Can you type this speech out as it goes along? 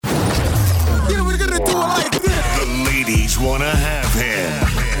wanna have him.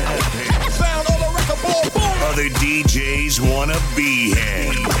 Other DJs wanna be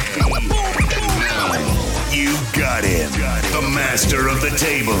him. You got him. The master of the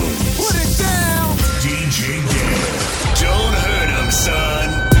table. Put it down. DJ Gale. Don't hurt him, son.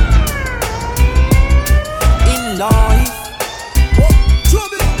 In life.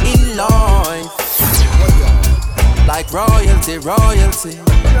 In life. Like royalty.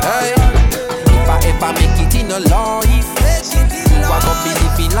 Hey. If I make it in a life, you are gonna be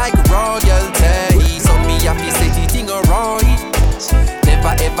living like royalty. So me happy set it in a right.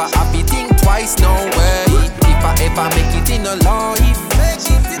 Never ever happy think twice, no way. If I ever make it in a life,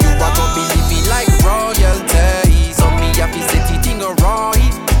 you are gonna be living like royalty. So me happy set it in a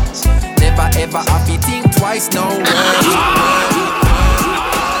right. Never ever happy think twice, no way.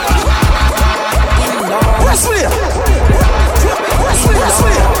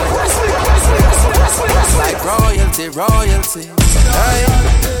 Like royalty. Hey.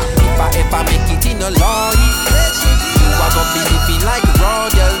 If I make it in a life, you are gonna be living like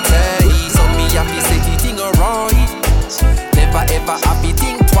royalty. So me happy set it in a right. Never ever happy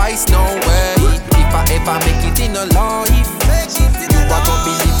think twice, no way. If I ever make it in a life, you are gonna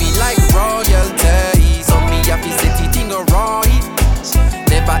be living like royalty. So me happy set it in a right.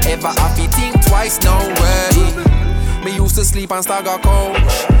 Never ever happy think twice, no way. Me used to sleep on Stagger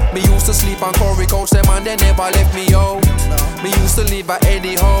Coach. Me used to sleep on Corey Coach. Them and they never left me out. Me used to live at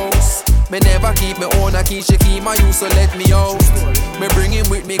Eddie House. Me never keep me own a key. She keep my used to let me out. Me bring him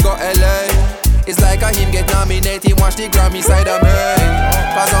with me go LA. It's like a him get nominated. Watch the Grammy side of me.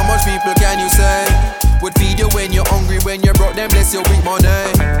 Cause how much people can you say would feed you when you're hungry, when you're broke, then bless you with money.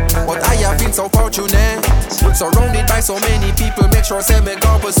 But I have been so fortunate, surrounded by so many people, make sure say me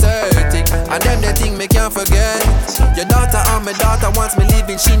compensating. And them the thing me can't forget. Your daughter and my daughter wants me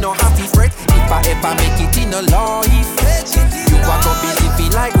living, she no happy fret. If I ever make it in a life, you are gonna be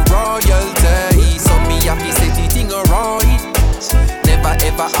living like royalty. So me happy set it in a right. Never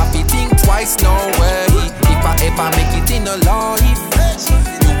ever happy think twice, no way. If I ever make it in a life,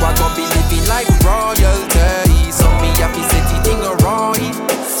 you are gonna be living like royalty. So me happy set it in a right.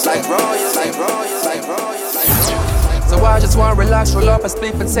 Like royalty. So I just wanna relax, roll up a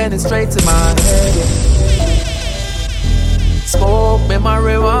spliff and send it straight to my head. Smoke me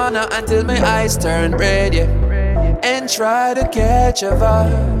marijuana until my eyes turn red, yeah. And try to catch a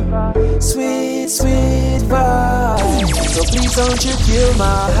vibe, sweet vibe. So please don't you kill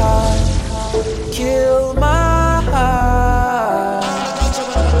my heart, kill my heart.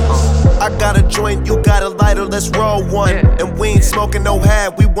 I got a joint, you got a lighter, let's roll one. And we ain't smoking no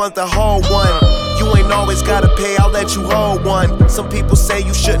half, we want the whole one. You ain't always gotta pay, I'll let you hold one. Some people say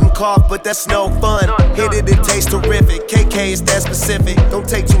you shouldn't cough, but that's no fun. Hit it, it tastes terrific. KK is that specific. Don't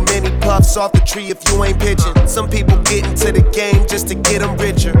take too many puffs off the tree if you ain't pitching. Some people get into the game just to get them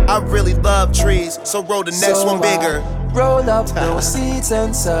richer. I really love trees, so roll the next one bigger. Roll up no seeds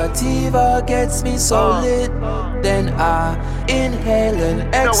and sativa gets me so lit. Then I inhale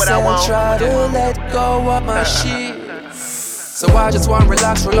and exhale, try to let go of my shit. So I just want to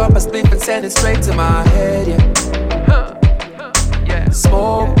relax, roll up a spliff and send it straight to my head, yeah.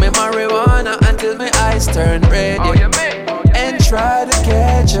 Smoke me marijuana until my eyes turn red, yeah. And try to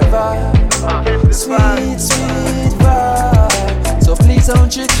catch a vibe, sweet vibe. So please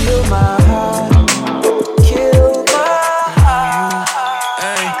don't you kill my heart, kill my heart.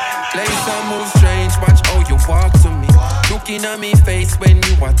 Hey, later move strange, watch how you walk to me. Looking at me face when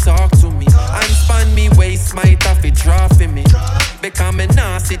you a talk to me. Unspan me waist, might have it dropping me. Because me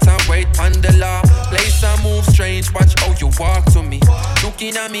nah sit and wait on the law. Place a move strange, watch how you walk to me.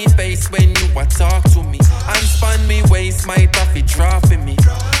 Looking at me face when you a talk to me. Unspan me waist, might have it dropping me.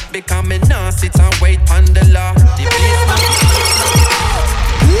 Because me nah sit and wait on the law. The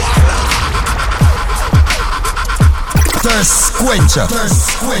Thirst Quencher.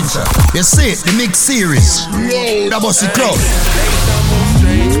 You see it, the mix series. That was the club.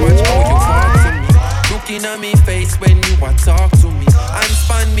 Looking at me face when you a talk to me.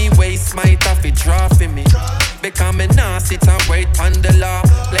 Unspan me waist, might have it dropping me. Because me nah sit and wait on the law.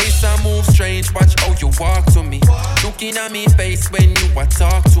 Place a move strange, watch how you walk to me. Looking at me face when you a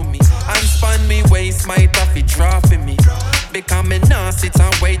talk to me. Unspan me waist, might have it dropping me. Because me nah sit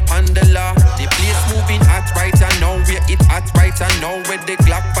and wait on the law. The place moving hot right I know where it hot right I know where the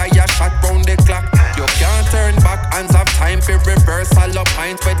Glock fire shot round the clock. You can't turn back, hands have time for reversal of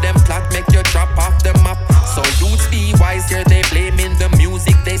pints where them plot make you drop off the map. So youths be wise here, they blaming the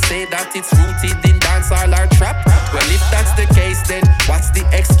music. They say that it's rooted in dancehall or trap. Well, if that's the case, then what's the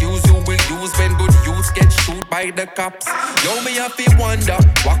excuse you will use when good youths get shoot by the cops? Yo, me have to wonder,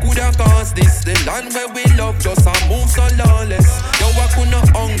 what could could have caused this? The land where we love just a move so lawless. Yo, I could not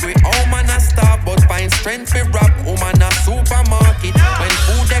hungry, oh man I starve, but find strength for rap, oh man a supermarket. When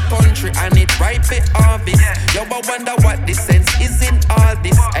food the country and it ripe for harvest. Yo, I wonder what the sense is in all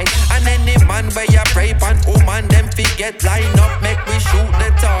this. Ay. And any man where you rape and oh man them forget line up, make we shoot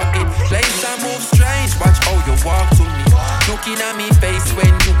the target. Place and move strange, watch how you walk to me. Looking at me face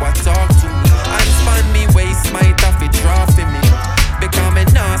when you a talk to me. And span me waist, might have it draw for me. Become a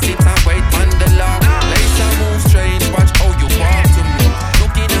nasty and wait on the law. Place and move strange, watch how you walk to me.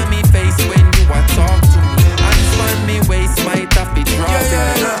 Looking at me face when you a talk to me. And span me waist, might have it draw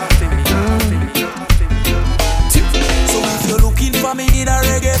for me. So if you're looking for me in a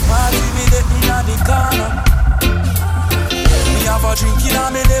reggae party, me let me in the corner. Me have a drink in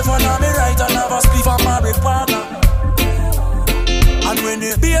me left and on me right, and have a spliff on my marijuana. And when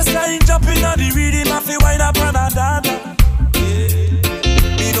the bassline jumping on the rhythm, I feel wind up and a dance.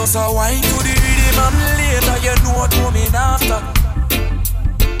 Me just a wine to the rhythm, and later you know what coming after.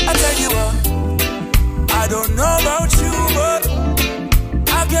 I tell you what, I don't know about you, but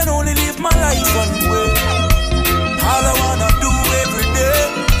I can only live my life one way. All I wanna do every day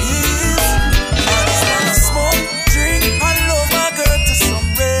is I just wanna smoke, drink, and love my girl to some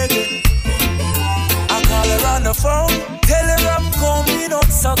reggae. I call her on the phone, tell her I'm coming up,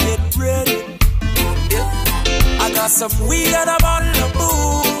 so get ready. Yeah. I got some weed and a bottle of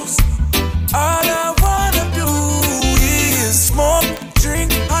booze. All I wanna do is smoke,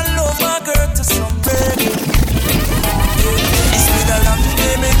 drink, and love my girl to some reggae. Yeah. It's been a long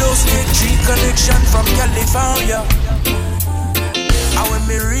day, me those get G connection from California. And when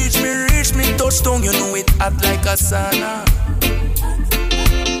me reach me touchdown, you know it hot like a sauna.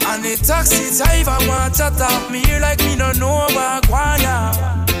 And the taxi driver want to talk me here like me no know about Guaya.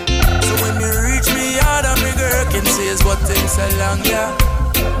 So when me reach me yard and me girl can say is what takes so long, yeah.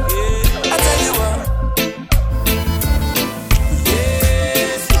 I tell you what.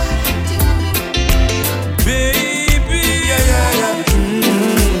 Yes. Baby, yeah.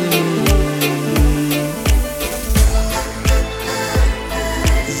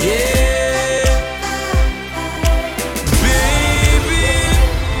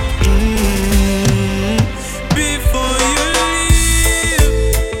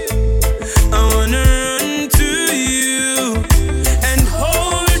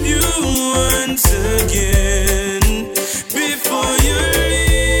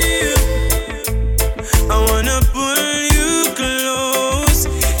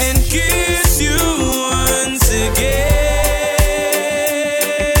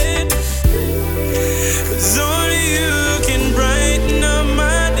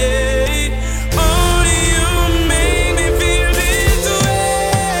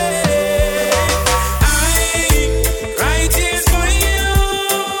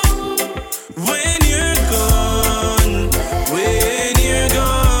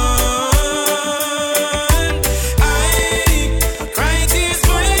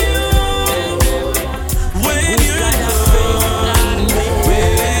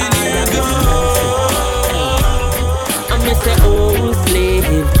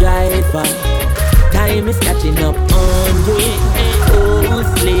 Time is catching up on you, oh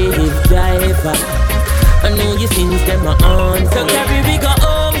slave driver. I know you since them are on. So carry we go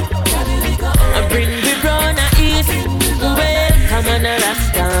home, and bring we brown and east. Well, come on a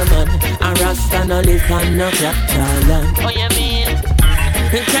Rasta man, a Rasta no live on no capital land. Oh you mean?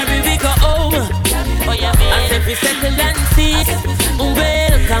 And carry we go home, oh you mean? As if we settle and cease.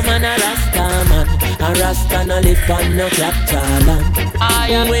 Well, come on a Rasta man, a Rasta no live on no capital land.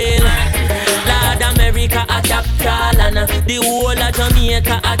 Well, Lord America a capital and the whole of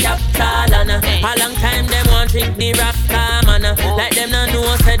Jamaica a capital and a long time them want drink the Rasta man. Like them no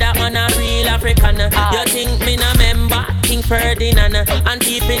know say that man a real African. You think me no member King Ferdinand and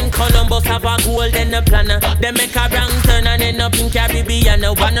deep in Columbus have a golden plan. They make a wrong turn and end up in Caribbean.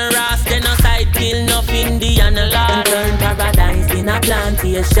 One Ras then a side kill no Indian. And turn paradise in a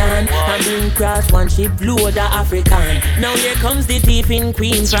plantation and bring cross one ship load of African. Now here comes the thief in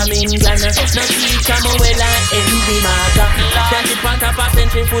Queen from England. No teach from a well and envy matter. 20 part of a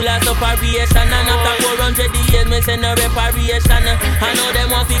century full of separation. And after 400 years me send a reparation. I know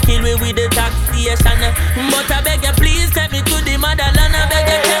them want to kill me with the taxation. But I beg you please take me to the motherland. I beg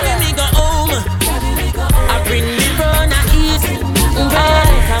you carry me go home. I bring me from the east.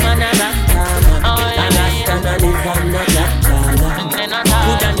 Come on a Rasta man, a Rasta no live on no capital. Could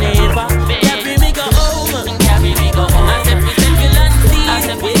I never carry me go home? Carry me go home. I said we settle and see. I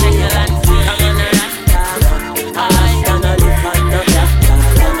said we settle and see. Come on a Rasta man, a Rasta no live on no capital.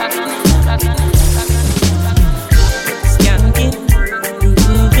 Skanking,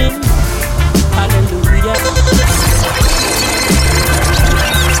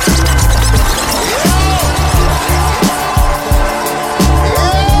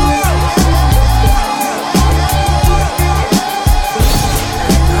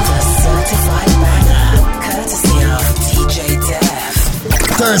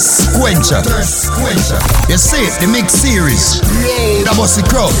 Thirst Quencher. You see it, the mix series. The Bossy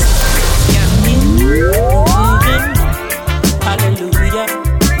Crowd. Hallelujah.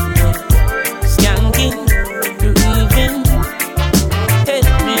 Skanking, grooving. Help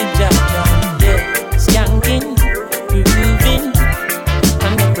me, Jaja. Yeah. Skanking, grooving.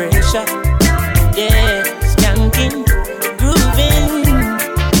 Under pressure. Yeah. Skanking, grooving.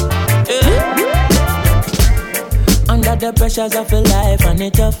 Under the pressures of a life and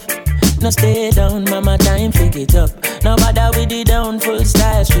it tough. No stay down, mama, time figure it up. No bother with the down, full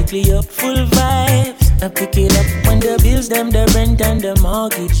style, strictly up, full vibes. I pick it up when the bills, them, the rent and the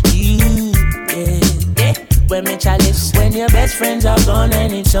mortgage due. Yeah. When me chalice, when your best friends are gone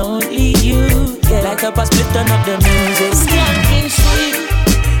and it's only you. Yeah, like a split turn up the music. Skanking sweet,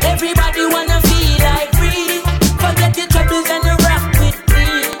 everybody wanna feel like free. Forget your troubles and you rock with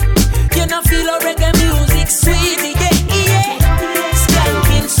me. You know feel a reggae music sweet, yeah.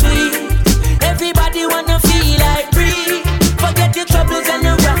 Skanking sweet. Everybody wanna feel like free. Forget your troubles and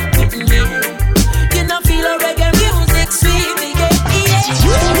you rock with me. You know feel a reggae music sweet, yeah.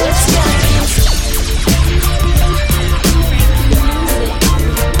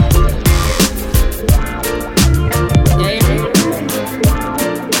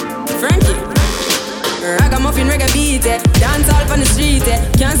 Frankie, ragamuffin reggae beat, dance all on the street,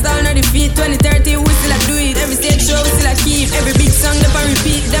 can't stall no defeat. 2030 we still a do it. Every stage show we still a keep. Every big song them a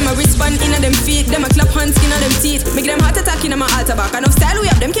repeat. Them a respond in a them feet. Them a clap hands in a them teeth. Make them heart attack in a my altar back. Enough style we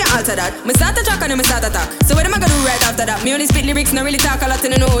have them can't alter that. Me start a track and me start attack. So what am I gonna do right after that? Me only spit lyrics, not really talk a lot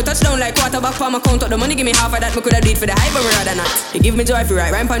in the know. Touchdown like quarterback for my count up. The money give me half of that. Me coulda do it for the hype but me rather not. You give me joy if you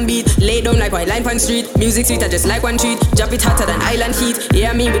write rhyme pan beat. Lay down like white line pan street. Music sweet I just like one treat. Drop it hotter than island heat.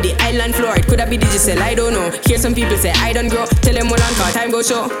 Yeah me with the island floor. It coulda be digital I don't know. Hear some people say I don't grow. Tell them all on car time go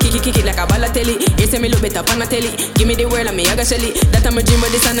show. Kick it like a ballatelli. You say me look better on my telly. Give me the world and me I got shelly. That I'm a dream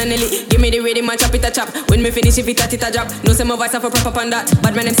with this and a Nelly. Give me the rhythm and chop it a chop. When me finish if it a drop. No say my voice have a proper on that.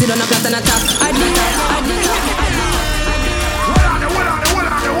 But my name sit on a flat and a top. I did.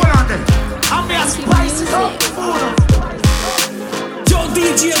 Hold on then. I'm me a spice it up. Yo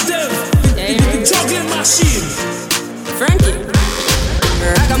DJ Dev, the juggling machine. Frankie.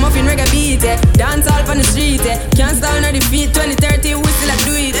 Ragamuffin reggae beat, dance all on the street, can't stall no defeat. 2030 we still a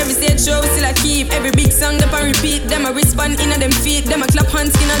do it. Every stage show we still a keep. Every big song them a repeat. Them a respond in a them feet. Them a clap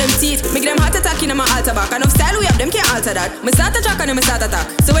hands in a them teeth. Make them heart attack in a my altar back. Enough style we have them can't alter that. Me start a track and me start attack.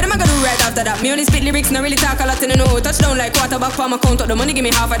 So what am I gonna do right after that? Me only spit lyrics, not really talk a lot in the know. Touchdown like quarterback for my count up. The money give me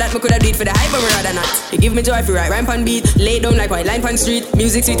half of that. Me coulda do it for the hype but me rather not. You give me joy if you write rhyme pan beat. Lay down like white line pan street.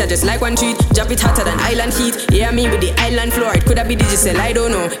 Music sweet I just like one treat. Drop it hotter than island heat. Yeah me with the island floor. It coulda be digital I don't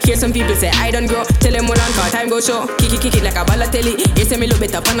know. Hear some people say I don't grow. Tell them all on car time go show. Kick it like a ballatelli. You say me look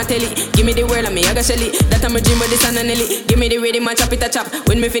better on my telly. Give me the world and me I got shelly. That I'm a dream with this and a Nelly. Give me the rhythm and chop it a chop.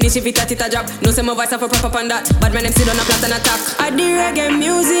 When me finish if it a drop. No say my voice have a proper on that. But my name sit on a flat and a top. I do reggae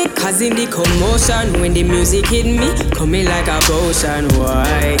music cause in the commotion. When the music hit me, coming like a potion.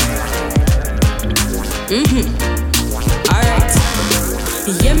 Why? Alright.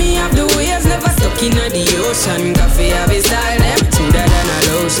 Yeah, me have the waves, never stuck in the ocean. Coffee have a style, them smoother than a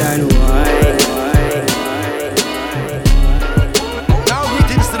lotion. Why? Now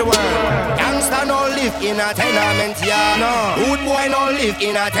greetings to the world. Gangsta no live in a tenement yard. No. Good boy no live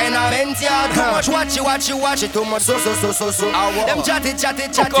in a tenement yard. Too much watch it. Too much so. Them chatty.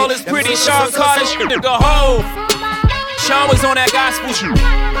 I call this pretty Sean Carter shit to go home. Sean was on that gospel shit.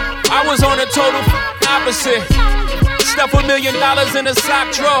 I was on the total opposite. Stuff $1 million in a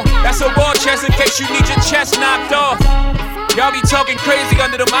sock drawer. That's a war chest in case you need your chest knocked off. Y'all be talking crazy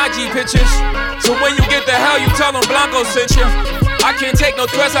under them IG pictures. So when you get the hell, you tell them Blanco sent you. I can't take no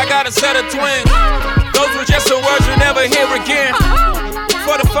threats, I got a set of twins. Those were just some words you'll never hear again.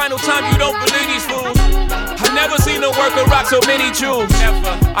 For the final time, you don't believe these fools. I never seen a worker rock so many jewels.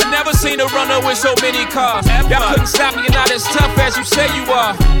 I never seen a runner with so many cars. Y'all couldn't stop me, you're not as tough as you say you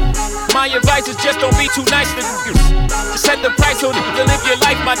are. My advice is just don't be too nice to set the price so to live your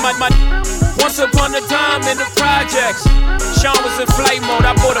life, my. Once upon a time in the projects, Sean was in flight mode,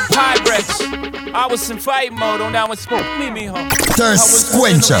 I bought a Pyrex. I was in fight mode on that one, meet me home. Thirst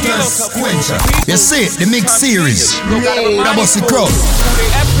Quencher. You see it, the mix series. The Bossy Crowd.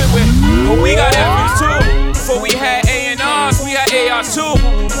 But we got F's too. Before we had A&Rs, we had ARs too.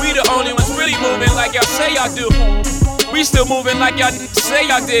 We the only ones really moving like y'all say y'all do. We still moving like y'all say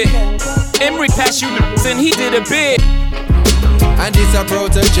y'all did. Emery passed you and he did a bid. And it's a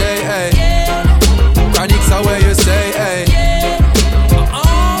protege, ayy. Chronics are where you say, ayy.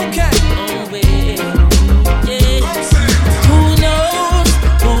 Okay. Who knows?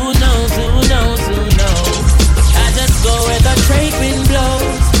 I just go where the trade wind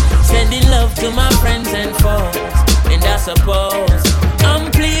blows.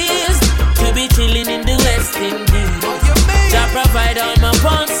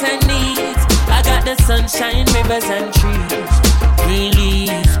 sunshine, rivers and trees.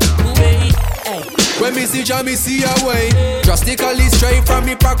 Release, wait, hey. When me see Jah, me see a way. Drastically straight from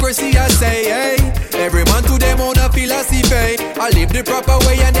hypocrisy, I say, hey. Every man to them own a philosophy. I live the proper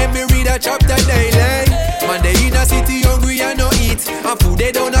way and then me read a chapter daily. Man, they in a city hungry and no eat. And food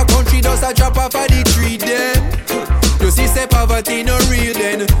they down a country does a drop off of the tree then. You see, say poverty no real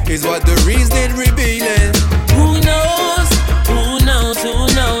then. Is what the reason revealing. Who knows? Who knows? Who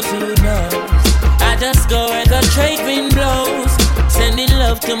knows? Who knows? I just go where the trade wind blows. Sending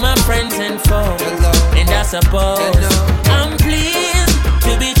love to my friends and foes. Hello. And I suppose Hello. I'm pleased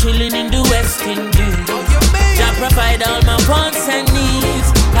to be chilling in the West Indies. Jah provide all my wants and needs.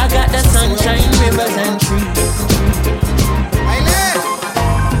 I got the sunshine, rivers and trees.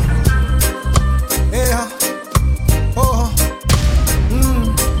 Yeah. Oh.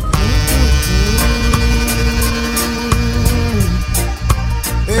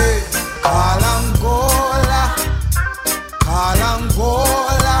 Hey.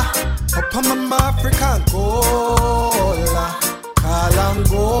 Kalangola, up on my African Gola.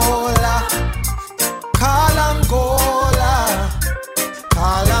 Kalangola,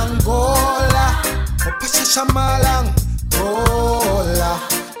 up a Shamalang Gola.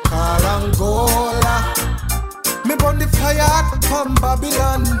 Kalangola, me burn the fire from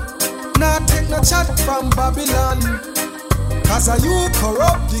Babylon. Nah take no chat from Babylon. Cause a you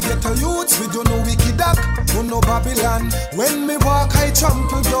corrupt, you get a youths, we don't know wicked act, we know Babylon. When me walk, I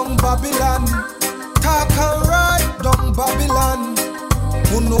trample down Babylon. Talk and ride down Babylon.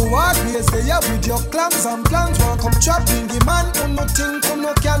 Who know what ways they have with your clans and plans. Won't come trapping the man, who no think, who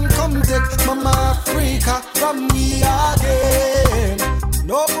no can come take Mama Africa from me again.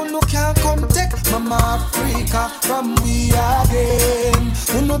 No, who no can come take Mama Africa from me again.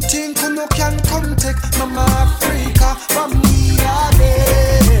 Who no think, who no can come take Mama Africa from me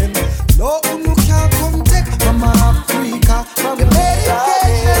again. No, who no can come take Mama Africa from me again.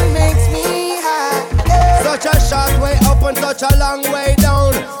 Medication makes me high. Such a short way up and such a long way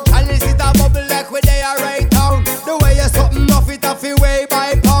down. And this is a bubble like where they are right down. The way you're something off it off your way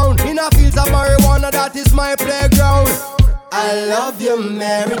by pound. In a fields of marijuana, that is my playground. I love you,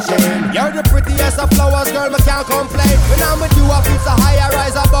 Mary Jane. You're the prettiest of flowers, girl, me can't complain. When I'm with you, I feel so high, I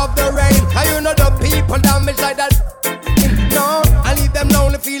rise above the rain. And you know the people damage like that. No, I leave them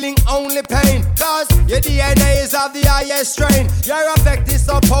lonely, feeling only pain. Cause your DNA is of the highest strain. Your effect is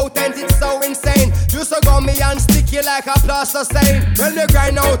so potent, it's so insane. You so gummy and sticky like a plaster stain. When you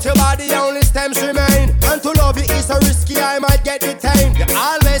grind out your body, only stems remain. And to love you is so risky, I might get detained. You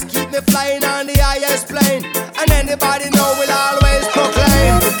always keep me flying on the highest plane. And anybody know will always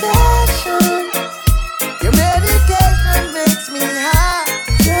proclaim. Your medication makes me high.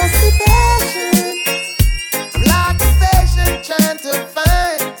 Just the passion. I'm like a patient trying to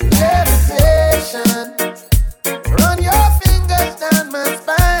find levitation. Run your fingers down my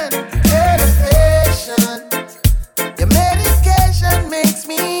spine. Elevation. Your medication makes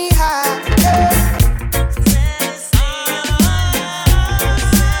me high.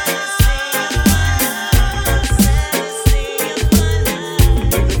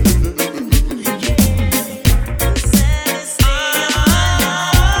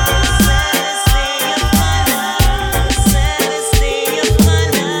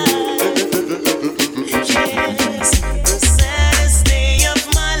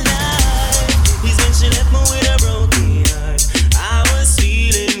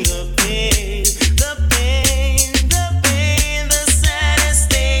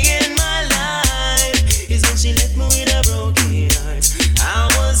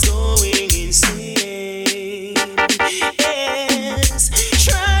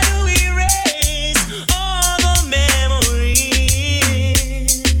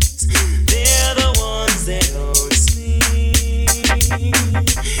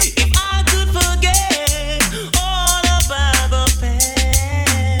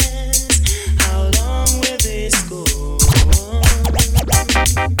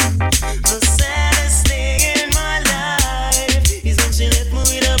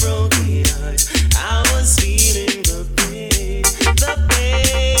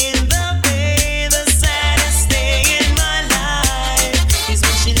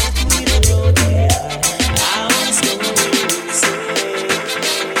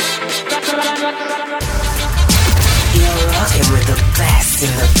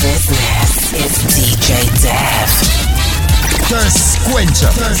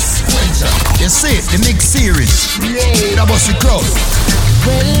 You see it, the mix series. That was the crowd.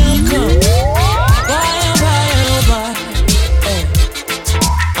 Welcome.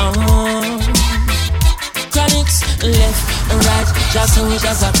 Chronics, left, right, Just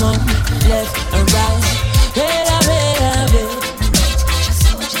soldiers are come, left and right. Hey,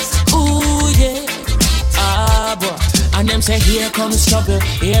 ooh, yeah. Ah, boy. And them say, here comes trouble,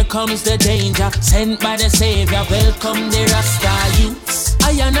 here comes the danger. Sent by the Savior, welcome the Rasta youths.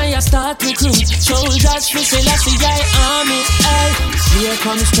 I start recruit soldiers for Selassie army. Hey. Here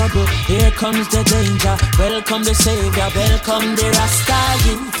comes trouble, here comes the danger. Welcome the Savior, welcome the Rasta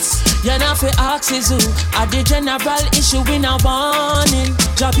youths. You know fi ask is who at the general issue in a warning.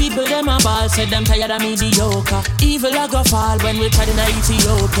 Job people them a ball, said them tired of mediocre. Evil a go fall when we tried in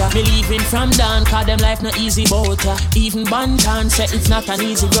Ethiopia. Me leaving from down, cause them life no easy boat ya. Even Bantan said it's not an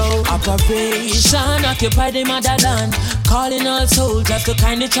easy road. Operation occupy the motherland, calling all soldiers to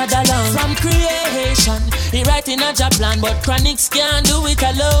kind each other along. From creation, he writing a job plan, but chronics can't do it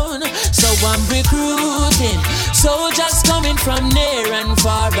alone. So I'm recruiting soldiers coming from near and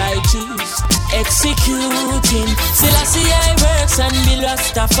far by choose. Executing Selassie I works and be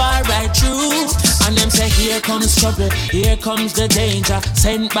Rastafari true. And them say here comes trouble, here comes the danger.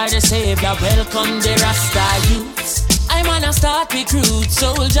 Sent by the Savior, welcome the Rasta youths. I'm on a start recruit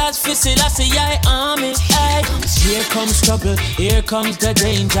soldiers for Selassie I army. Aye. Here comes trouble, here comes the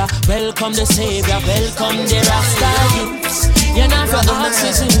danger. Welcome the Savior, welcome the Rasta youths. You're not for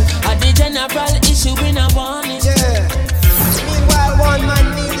oxygen, at the general issue in a warning. Yeah. Meanwhile, one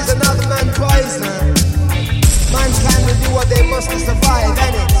man needs another man poison. Man can do what they must to survive,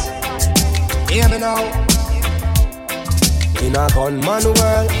 innit? Hear me now. In a gunman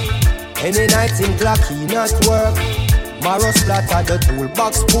world, any night in clock he not work. Marrow splatter the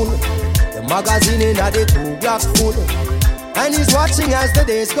toolbox full, the magazine in a the 2 Glock full. And he's watching as the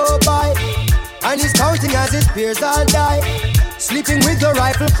days go by, and he's counting as his peers all die. Sleeping with the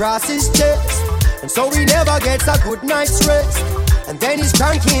rifle across his chest, and so he never gets a good night's rest. And then he's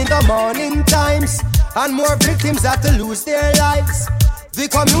cranky in the morning times, and more victims have to lose their lives. The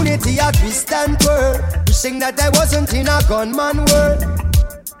community at twist and twirl, wishing that I wasn't in a gunman world.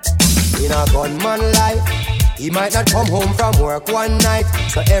 In a gunman life, he might not come home from work one night,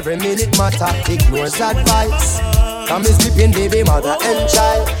 so every minute matter ignores advice from his sleeping baby mother and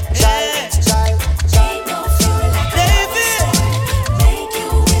child.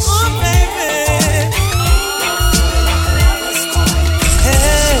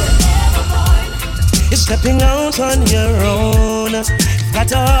 Stepping out on your own,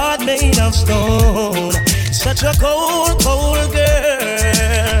 got a heart made of stone. Such a cold, cold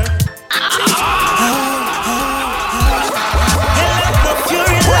girl. The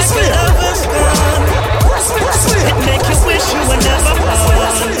fury like a lover's gun. It make you wish you were never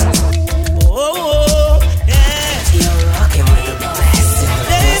born. Oh, yeah. You're rocking with the best in the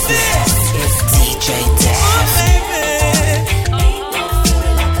business. It's DJ Def.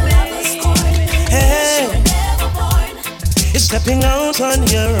 Stepping out on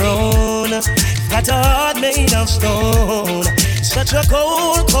your own, got a heart made of stone. Such a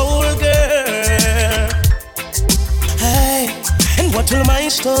cold, cold girl. Hey, and what will my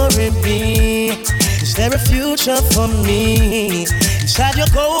story be? Is there a future for me inside your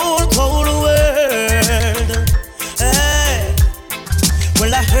cold, cold world? Hey,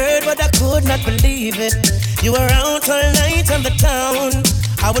 well I heard but I could not believe it. You were out all night on the town.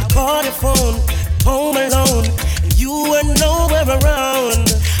 I would call your phone, home alone. You were nowhere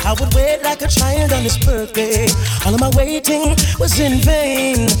around. I would wait like a child on his birthday. All of my waiting was in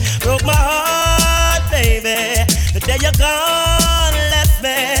vain. Broke my heart, baby. The day you're gone left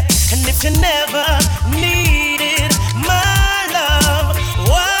me. And if you never needed my love,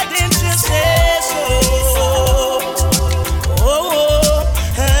 why didn't you say so? Oh,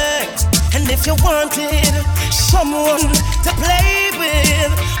 hey. And if you wanted someone to play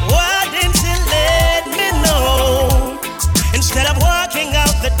with, why didn't you let me know? Instead of walking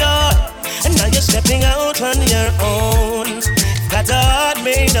out the door, and now you're stepping out on your own. Got a heart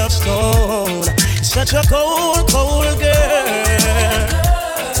made of stone. Such a cold, cold girl.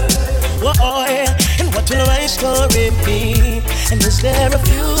 Whoa, and what will my story be? And is there a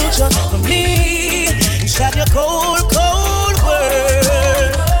future for me inside your cold, cold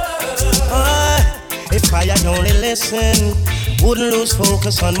world? If I had only listened, wouldn't lose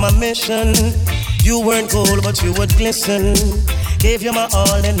focus on my mission. You weren't gold, but you would glisten. Gave you my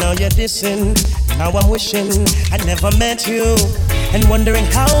all, and now you're dissing. Now I'm wishing I never met you, and wondering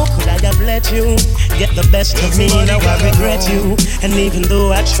how could I have let you get the best of me. Now I regret you, and even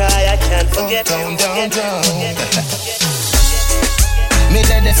though I try, I can't forget you. Me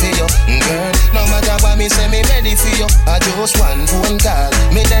ready for you, girl. No matter what me say, me ready for you. I just one phone call.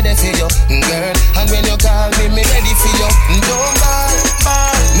 Me ready for you, girl. And when you call me, me ready for you. Don't ball.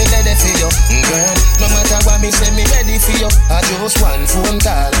 Me ready for you, girl. No matter what me say, me ready for you. I just one phone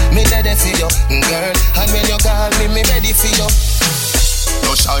call, me ready for you, girl. And when you call me, me ready for you.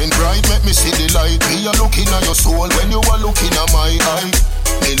 You shine bright, make me see the light. Me a looking at your soul when you are looking at my eye.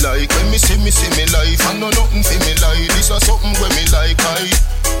 Me like when me see me life. I know nothing for me like. This is something when me like I.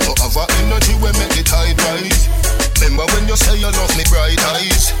 No have energy when make the tide rise. Remember when you say you love me bright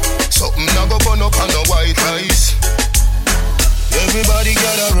eyes. Something I go burn up on the white rice. Everybody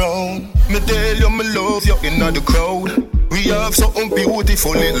gather round. Me tell you me love you in the crowd. We have something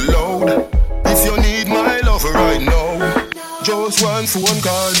beautiful little loud. If you need my love right now, just one phone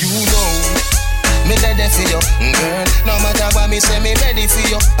call, you know. Me ready for you, girl. No matter what me say, me ready for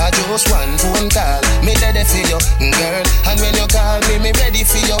you. I just one phone call, me ready for you, girl. And when you call me, me ready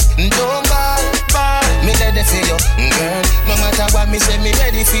for you. Don't call, me ready for you, girl. No matter what me say, me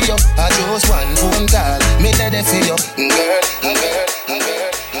ready for you. I just one phone call, me ready for you, girl.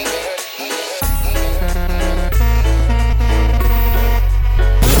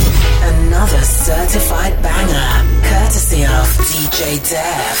 Another certified banger, courtesy of DJ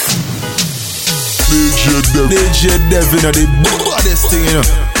Dev. DJ Dev, you know, the baddest thing, you know.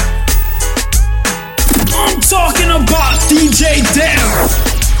 I'm talking about DJ Dev.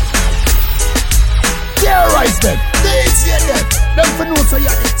 Terrorize them. DJ Dev. Them for know so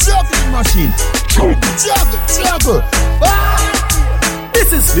you're the juggling machine. Juggle. Ah! This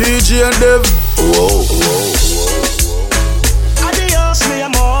is DJ Dev. Whoa. Adios, mi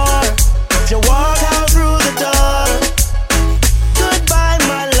amor. If you walk out through the door, goodbye,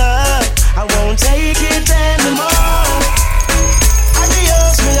 my love. I won't take it anymore.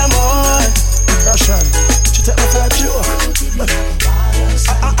 Adios, mi amor. Russian, she take me for a joke.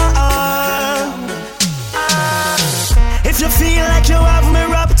 If you feel like you have me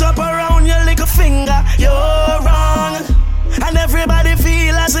wrapped up around your little finger, you're wrong. And everybody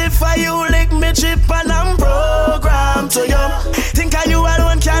feel as if you lick me chip and I'm programmed to you. Think you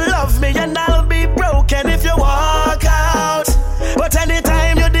alone can love me and I'll be broken if you walk out. But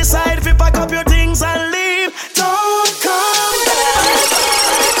anytime you decide if you pack up your things and leave, don't come back.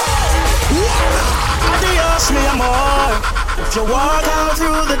 Adios, mi amor. If you walk out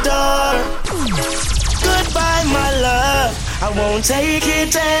through the door, goodbye, my love. I won't take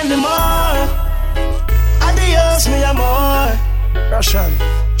it anymore. Adios, mi amor. Russian,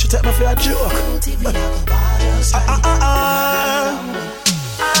 she take me for a joke.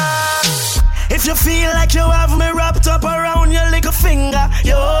 If you feel like you have me wrapped up around your little finger,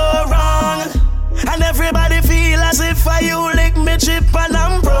 you're wrong. And everybody feel as if you lick me chip and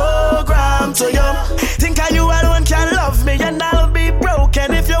I'm programmed to you. Think you alone can love me and I'll be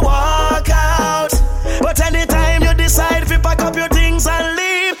broken if you walk out. But anytime you decide if you pack up your things and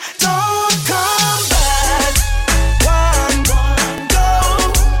leave, don't come back. One, go,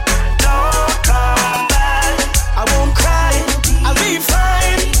 don't come back. I won't cry, I'll be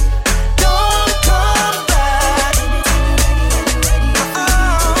fine. Don't come back.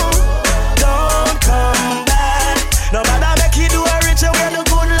 Oh, don't come back. No matter make you do a rich where the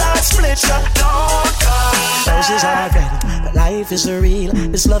good Lord split you. Don't come back. Roses are red, but life is real.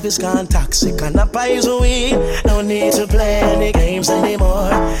 This love is gone toxic and not poison. No need to play any games anymore.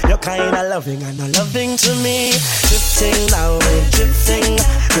 You're kinda loving and not loving to me. Drifting now, we're drifting.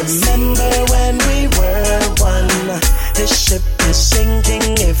 Remember when we were one? This ship is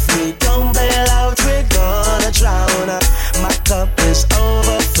sinking. If we don't bail out, we're gonna drown. My cup is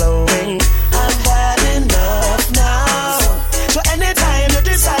overflowing. I've had enough now. So anytime you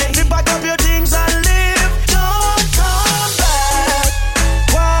decide to pack up your things and leave, don't come back.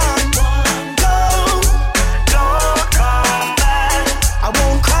 One, go, don't come back. I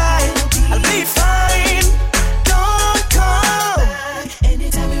won't cry, I'll be fine. Don't come back.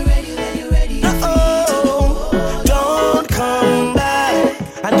 Anytime you're ready. No, don't come back.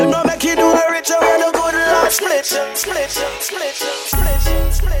 And do not make you do a rich when the good Lord split.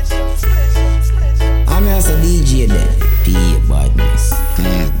 I'm as a DJ then. Be badness.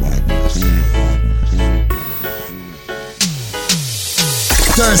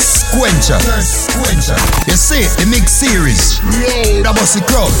 Thirst Quencher. You see the mix series. That was the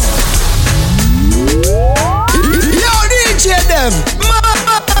crowd. Yo, DJ them.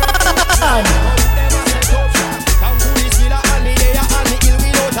 Man.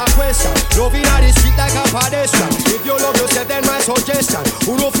 Loving at the street like a pedestrian. If you love yourself, then my suggestion.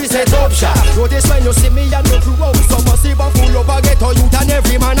 Who know if you set up shop? Notice when you see me and no crew out. So must see but full of a ghetto youth and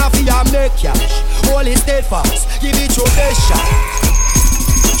every man a fear make cash. Hold it steadfast, give it your best shot.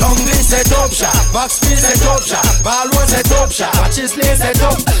 Jungle set up shop, Max Free set up shop, Balloon set up shop, Matches Lane set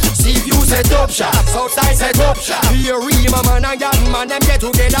up, Seaview set up shop, Southside set up shop. Be a real man and gat man, them get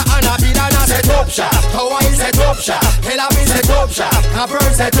together and a bid and a set up shop. Tower Hill set up shop, Tel Aviv set up shop,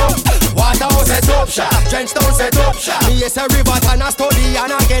 Cameroon set up, Waterhouse set up shop, Trenchtown set up shop. Me yes a river and a study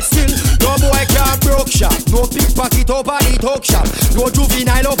and a get still. No boy can't broke shop, no pickpocket over the talk shop, no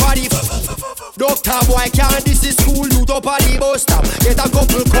juvenile over the doctor boy can't. This is school youth up at the bus stop. Get a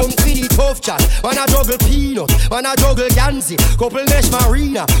couple come for the tough chat. Man a juggle peanut, man a juggle Yanzi, couple mesh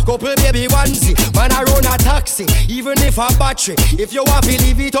marina, couple baby onesie. Man a run a taxi, even if a battery. If you want to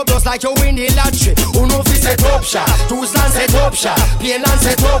leave it up just like you win the lottery. Uno fi set up shop, Tucson set up shop, Painland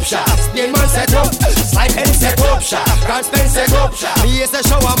set up shop, Spainman set up, Slide Hen set up shop, Grand Spen set up shop. Me is a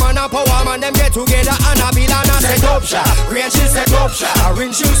shower man and power man, them get together and a bill and a set up shop. Green Hill set up shop,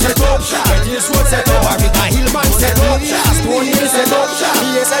 Orange Hill set up shop, Red Hills Road set up, Rita Hillman set up shop, Stone Hill set up shop.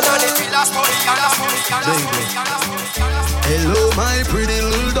 Me is a Danny Villa story and a story. Hello my pretty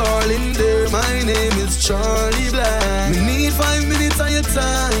little darling there, my name is Charlie Black. We need 5 minutes of your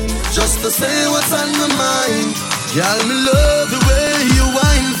time, just to say what's on my mind. Girl, me love the way you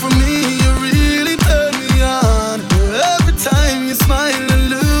whine for me, you really turn me on. Every time you smile and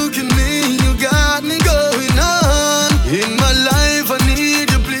look at me, you got me going on. In my life I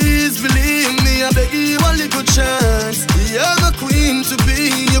need you, please believe me, I beg you a little chance. You're my queen to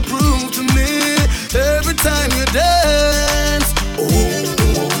be, you prove to me every time you dance. Oh,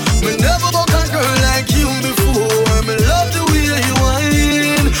 me never walk a girl like you before. Me love the way you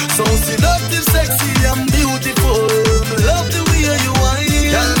whine, so seductive, sexy and beautiful. Me love the way you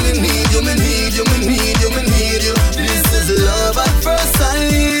whine. Girl, me need you, me need you, me need you, me need you. This is love at first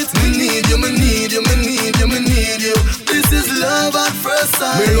sight. Me need you, me need you, me need you, me need you. This is love at first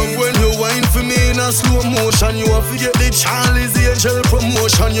sight. Me love when you whine for me in a slow motion. You have to get the Charlie's Angel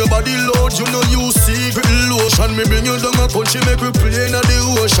promotion. Your body load, you know you secret lotion. Me bring you down a country, make we play in the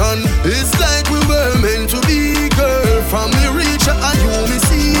ocean. It's like we were meant to be, girl. From me reach and you me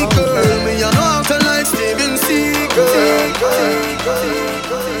see, girl. Me an actor like Steven Seagal.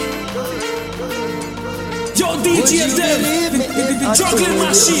 Yo, DJ Dev, the juggling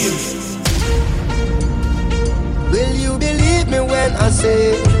machine. Will you believe me when I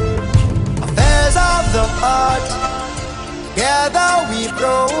say affairs of the heart, together we've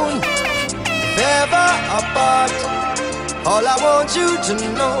grown, never apart. All I want you to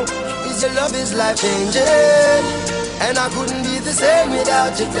know is your love is life-changing, and I couldn't be the same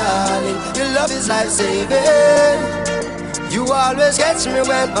without you, darling. Your love is life-saving. You always catch me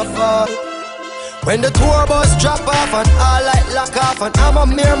when I fall, when the tour bus drop off and all light lock off, and I'm a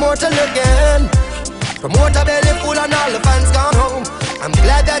mere mortal again. Promoter belly full and all the fans gone home. I'm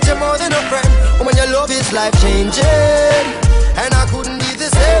glad that you're more than a friend. When your love is life-changing, and I couldn't be the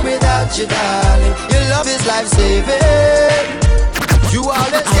same without you, darling. Your love is life-saving. You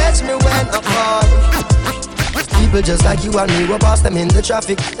always catch me when I fall. People just like you and me, we pass them in the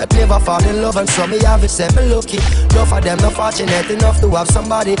traffic that never fall in love, and some me have it, say me lucky. Enough of them not fortunate enough to have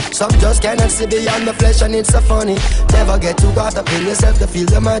somebody. Some just cannot see beyond the flesh, and it's so funny. Never get too caught up in yourself to feel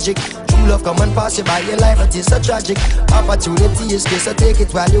the magic. True love come and pass you by in life, it is so tragic. Opportunity is scarce, so take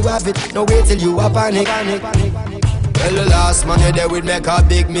it while you have it. No wait till you are panic. Well, the last man you there would make a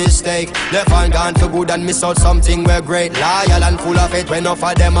big mistake. Left hand gone for good and miss out something we're great. Loyal and full of it when enough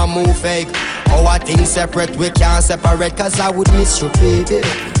of them a move fake. Our things separate, we can't separate, cause I would miss you, baby.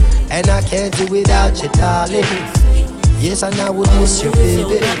 And I can't do without you, darling. Yes, and I would miss you, baby.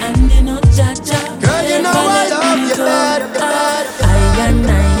 Girl, you know I love you, bad.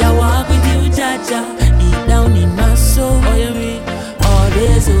 I walk with you, Jaja. Deep down in my soul,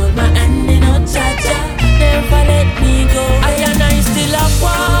 always hold my hand in a Jaja. Never let me go. I still a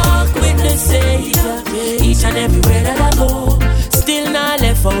walk with the Savior. Each and everywhere that I go, still not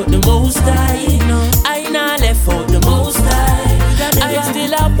left out the Most High. I not left out the Most High. I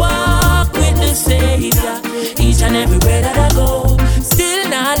still a walk with the Savior. Each and everywhere that I go, still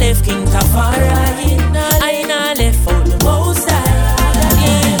not left King Tafari. I not left out the Most High.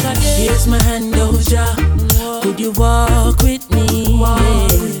 Here's my hand, Oja. Could you walk with me?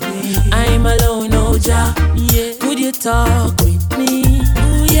 Yeah. I'm alone, Oja. Yeah. Could you talk with me?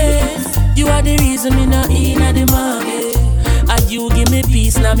 Ooh, yes. You are the reason me not in the market. And you give me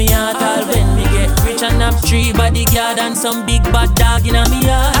peace na me heart. All when me get rich and have 3 bodyguard and some big bad dog in me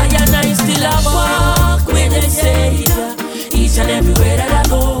heart. I still a walk with the Savior. Each and everywhere that I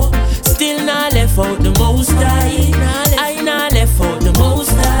go, still not left out the Most High. I not left out the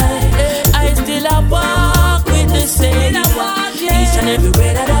Most High. I still a walk with the Savior. Each and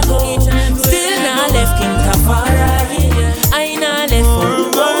everywhere that I go, still not left King Tafari. I not left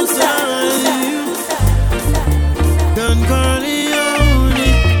out the Most High.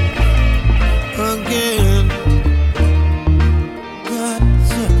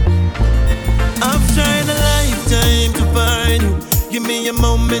 a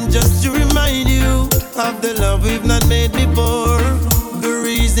moment just to remind you of the love we've not made before. The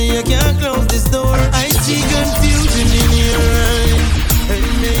reason you can't close this door. I see confusion in your eyes. And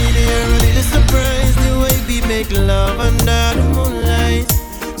maybe you're a little surprised the way we make love under the moonlight.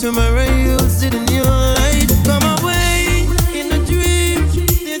 Tomorrow you'll sit in your light. Come away in a dream.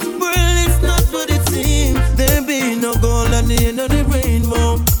 This world is not what it seems. There be no gold at the end of the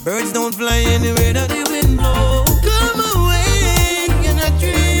rainbow. Birds don't fly anywhere that the wind blows. Come away in a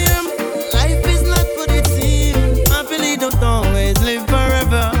dream. Life is not what it seems. Happily don't always live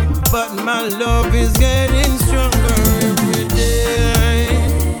forever, but my love is getting stronger every day.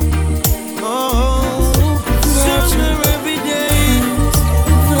 Oh, stronger every day.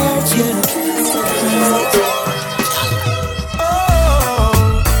 Oh,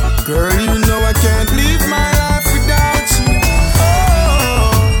 girl, you know I can't live my life without you.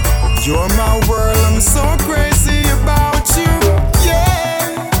 Oh, you're my world, I'm so crazy about you.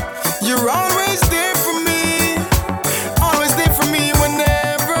 Yeah, you're always there for me. Always there for me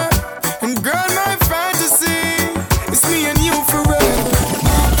whenever. And girl, my fantasy is me and you forever.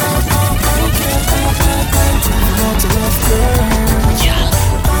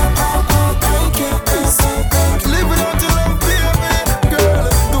 Live without your love, baby. Girl,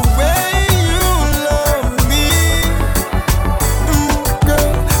 the way you love me.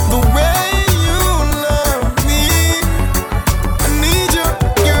 Girl, the way you love me. I need you,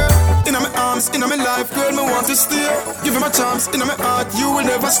 girl. In my arms, in my life, girl, me want to stay. Give you my chance, in my heart, you will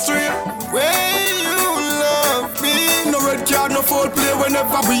never stray. Way you love me. No red card, no foul play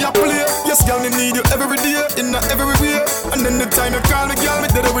whenever we a play. Yes, girl, me need you every day, in every way. And then the time you call me, girl, me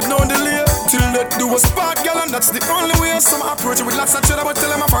did it with no delay. Till that do a spark, girl, and that's the only way. Some approach it with lots of cheddar, but tell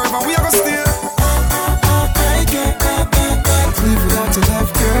them I'm forever, we are gonna stay. I can't live without your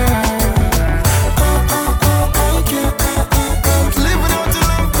love, girl. I can't live without your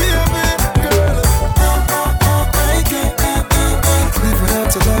love, baby, girl. I can't live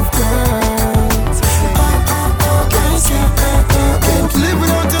without your love, girl. I can't live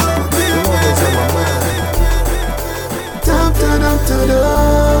without your love, baby. Dum dum dum dum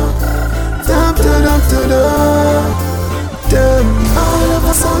dum. All of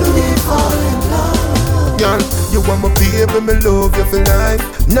us only we fall in love. Girl, you want my baby, me love you for life.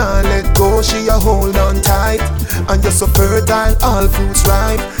 Nah, let go, she a hold on tight. And you're so fertile, all fruits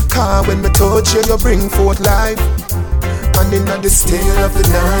ripe. Car when me touch you, you bring forth life. And in the still of the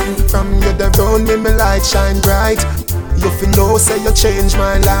night, from you around me, me light shine bright. You feel know, say you change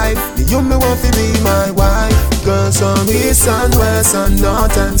my life. You me want to be my wife. Girls from east and west and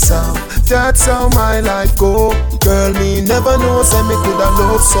north and south. That's how my life go. Girl, me never know, say me coulda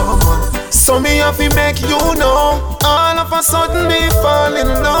loved someone. So me have to make you know. All of a sudden me fall in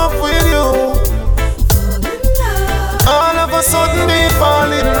love with you. All of a sudden me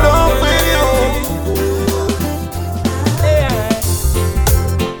fall in love with you.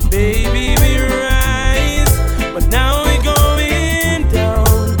 Baby, we rise, but now we're going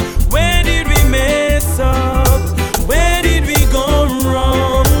down. Where did we mess up? Where did we go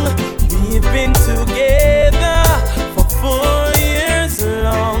wrong? We've been together for 4 years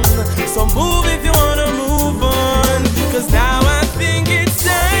long. So move if you wanna move on, 'cause now I think it's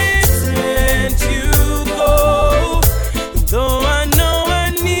time to let you go. Though I know I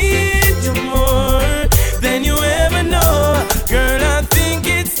need you more than you ever know. Girl, I think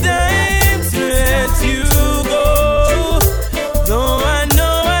it's time to let you go. Though I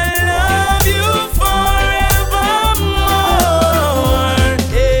know I love you forevermore.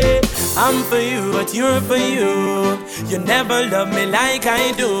 Hey, I'm for you, but you're for you. You never loved me like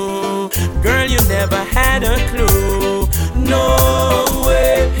I do. Girl, you never had a clue. No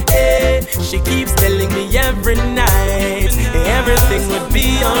way. Hey, she keeps telling me every night everything would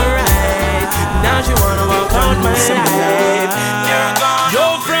be alright. Now she wanna walk out my life. Yo,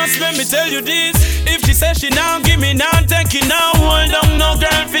 France, let me tell you this. If she says she now give me now, take it now, hold on. No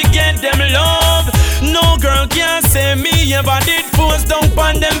girl forget them love. No girl can say me ever did force down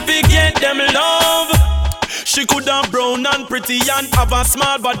on them forget them love. She could have brown and pretty and have a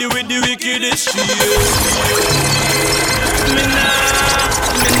small body with the wickedest shit.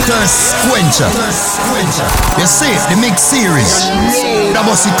 Quencher. You see it, the mix series. That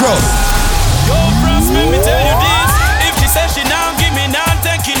was the crowd. Yo, France, let me tell you this. If she says she now give me now,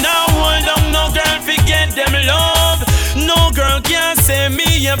 take it now, hold on. No girl forget them love. No girl can say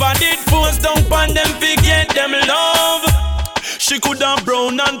me ever did force down on them forget them love. She could have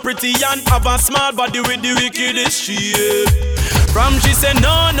brown and pretty and have a small body with the wickedest shit. From she said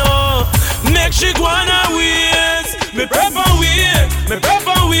no, make she go on her ways. Me prefer wait.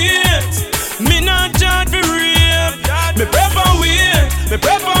 Me not charge for rape. Me prefer wait. me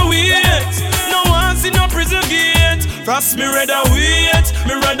prefer wait. No one see no prison gate. Frost me rather wait,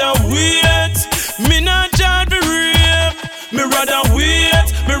 me rather wait. Me not judge the rape. Me rather wait,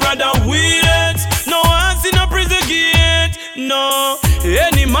 me rather wait. No one see no prison gate. No,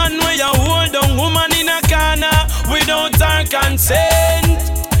 any man where you hold down woman in a corner without her consent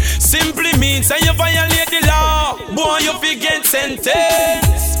simply means that you violate the law. Boy, you forget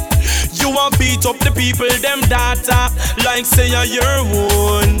sentence. You want beat up the people, them data, like say you're your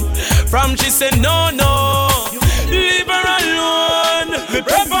own. From she said no, no, leave her alone. Me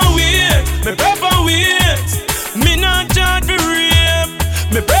prefer wait, me prefer wait. Me not judge the rape.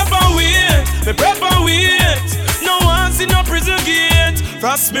 Me prefer wait, me prefer wait. No one see no prison gate.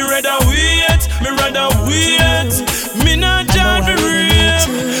 Frost me rather wait, me rather wait. Me not judge the rape.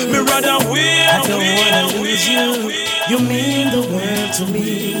 Me rather wait. I don't wanna lose you. You mean the world to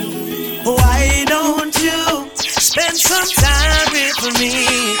me. Why don't you spend some time with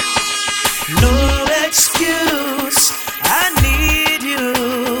me? No excuse, I need you.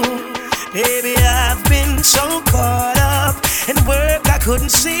 Baby, I've been so caught up in work I couldn't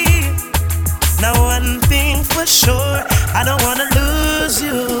see. Now one thing for sure, I don't wanna lose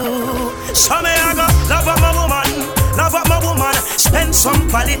you. So may I go love up my woman, love up my woman. Spend some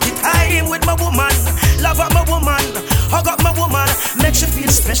quality time with my woman. Love up my woman, hug up my woman. Make you feel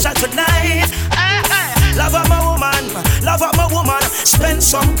special tonight. Love up my woman, love up my woman. Spend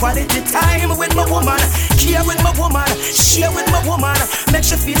some quality time with my woman. Care with my woman, share with my woman. Make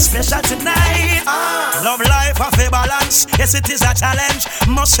you feel special tonight. Love life of a balance, yes it is a challenge.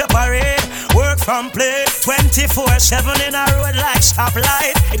 Must separate work from play. 24/7 in a road like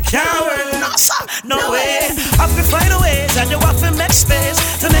stoplight. It can't work, no sir, no way. Have to find a ways and you have to make space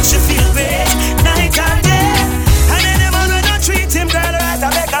to make you feel great, night and day. And any man who don't treat him girl right, I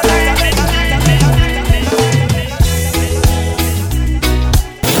make a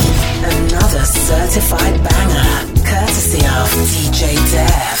Another certified banger, courtesy of DJ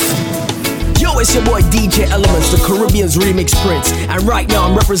Dev. Yo, it's your boy DJ Elements, the Caribbean's remix prince. And right now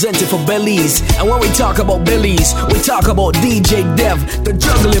I'm representing for Belize. And when we talk about Belize, we talk about DJ Dev, the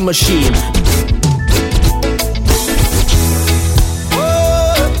juggling machine.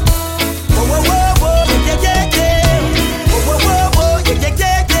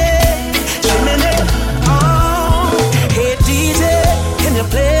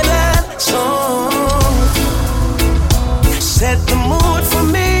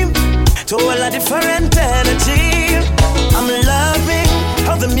 Different energy. I'm loving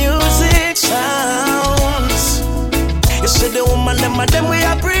how the music sounds. You see the woman, them we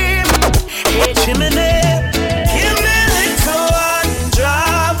are breathe. Hey, chimney, give me a little one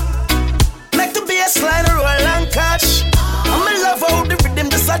drop. Make the bass line roll and catch. I'm in love how the rhythm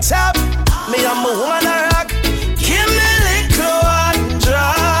just a tap. Me, I'm a woman a rock. Give me a little one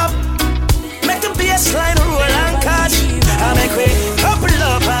drop. Make the bass line roll and catch. I make way.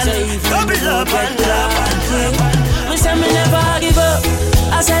 Double up and up. Me say me never give up.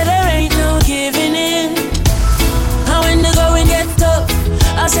 I said there ain't no giving in. And when the going get tough,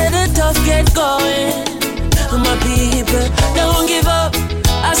 I said the tough get going. My people don't give up.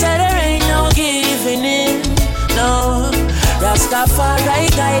 I said there ain't no giving in. No, Rastafari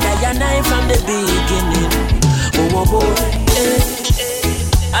guide I and I from the beginning. Oh boy.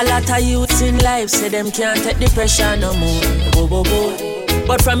 A lot of youths in life say them can't take the pressure no more. Oh boy.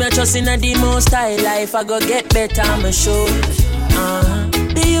 But from your trust in the most high life, I go get better, I'm sure.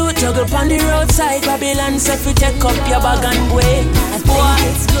 The youth juggle on the roadside, Babylon say fi take up your bag and way. Boy,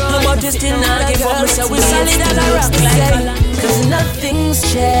 but you still not give up, so we solid as a rock like. Cause nothing's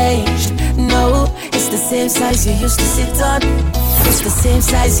changed, no. It's the same size you used to sit on. It's the same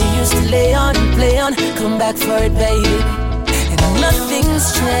size you used to lay on and play on. Come back for it, baby. And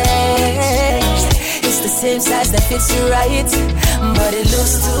nothing's changed. It's the same size that fits you right. But it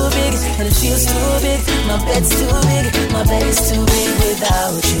looks too big and it feels too big. My bed's too big, my bed is too big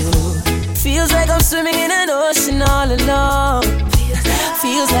without you. Feels like I'm swimming in an ocean all alone.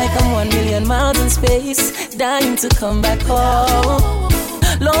 Feels like I'm 1 million miles in space, dying to come back home.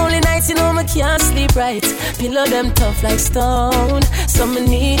 Lonely nights, you know, I can't sleep right. Pillow them tough like stone. Someone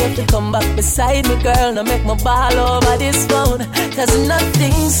needed to come back beside me, girl. Now make my ball over this phone. Cause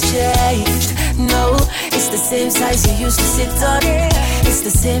nothing's changed, no. It's the same size you used to sit on. It's the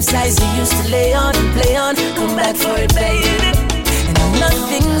same size you used to lay on and play on. Come back for it, baby. And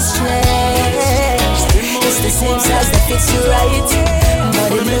nothing's changed. It's the same size that fits you right.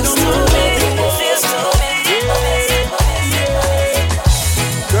 But it looks too big, it feels too big.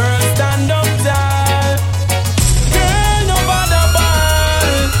 Girl, stand up tall. Girl, no bother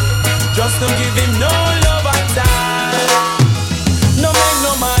ball. Just don't give him no love at all. No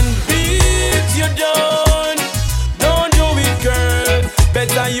done. Don't do it, girl.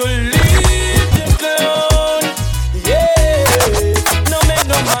 Better you leave the clown. Yeah. No make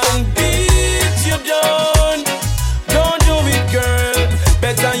no man beat you down. Don't do it, girl.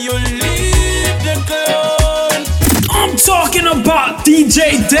 Better you leave the clown. I'm talking about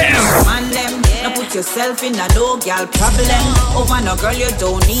DJ Dev. Man them, now put yourself in a no girl problem. Over no girl, you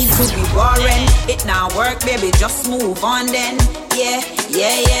don't need to be worrying. It now work, baby, just move on then. Yeah.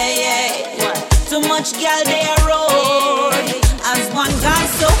 Too much girl they road. As one got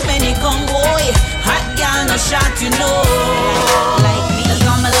so many come boy. Hot girl no shot, you know. Like me,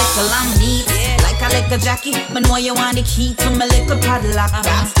 I'm a little long neat. Like a little Jackie, but know you want the key to my little padlock.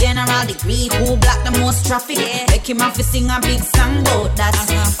 That's general degree, who block the most traffic? Make him have to sing a big song about that.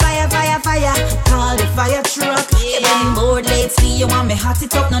 Fire, call the fire truck. You've been bored lately, you want me hot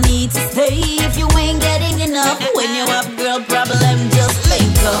it up, no need to stay. If you ain't getting enough, when you have girl problem, just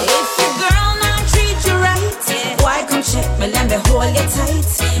link up. If your girl not treat you right, boy come check me, let me hold you tight.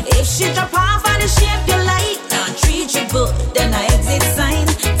 If she drop off on the shape you like, not treat you good, then I exit sign.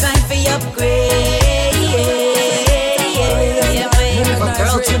 Time for your upgrade. Yeah, baby, from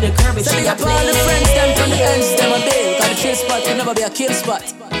girl to the curb, she a play. All the friends them from the ends, them a big. Cause the chill spot will never be a kill spot.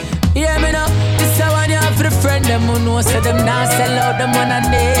 Yeah, me know, this is one you have for the friend them who know, so them now sell out them one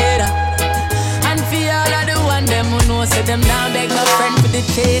and need. And for all of the one them who know, so them now beg my friend for the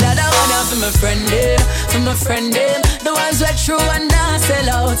trade. I don't want you for my friend them, for my friend them. The ones who are true and now sell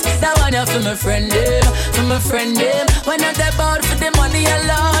out. That one you for my friend them, for my friend them. When not about for the money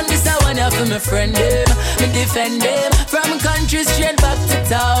alone, this I want you for my friend them. Me defend them, from country straight back to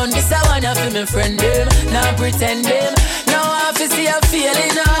town. This I want you for my friend them, now pretend them. Now I feel see a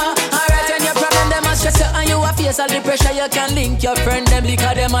feeling now. Alright, when your problem them a stress you and you a face all the pressure, you can link your friend them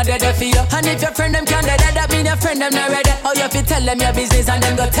because them a dead for you. And if your friend them can't dead, that mean your friend them not ready. How you fi tell them your business and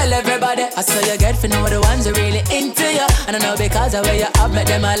then go tell everybody. I saw you get for know the ones who really into you. And I know because of where you have met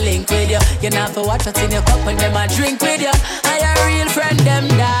them a link with you. You not for watch what's in your cup when them a drink with you. And your real friend them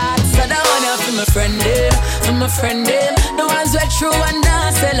that. So that one you for my friend them, for my friend them. The ones who are true and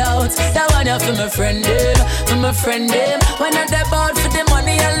not sell out. That one you for my friend them, for my friend them. When not about for the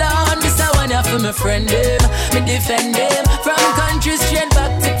money alone, this I want you for my friend them. Me defend them, from country straight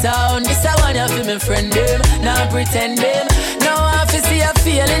back to town. This I want you for my friend them, not pretend them. Now I feel see a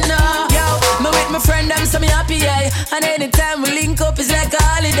feeling now. Yo, me with my friend them, so me happy, yeah. And anytime we link up, it's like a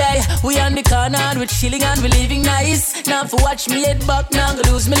holiday. We on the corner, we chilling and we living nice. Now for watch me head back, now go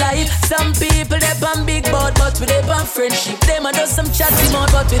lose my life. Some people they on big boat, but we they on friendship. Them a do some chatty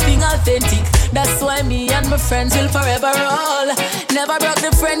mouth, but we think authentic. That's why me and my friends will forever roll. Never broke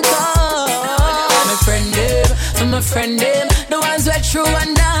the friend code. My friend them, for my friend them. The ones who are true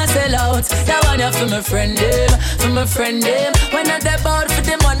and not sell out. That one you for my friend them, for my friend them. When not about for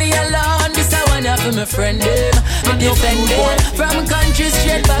the money alone, this I want you for my friend them. Me defend them, from country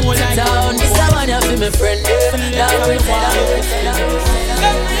straight back to town. This I want you for my friend them. Now pretend,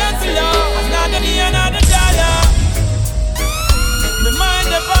 another day, another dollar. Me mind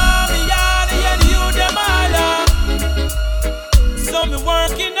the bomb, yeah, the you them all. So me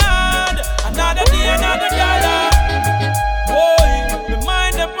working hard, another day, another dollar. Boy, me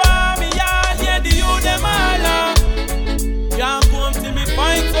mind the bomb, yeah, the you them all. Can't come till me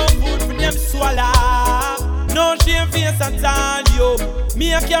find some food for them swallow. No shame face at all, yo.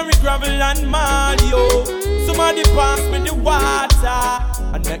 Me a carry gravel and mal, yo. Somebody pass me the water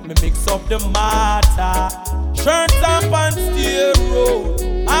and make me mix up the matter. Shirts and pants stay road,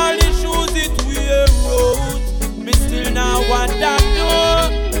 all the shoes it wear road. Me still now want that door,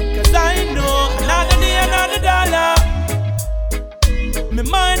 cause I know another day, another dollar. Me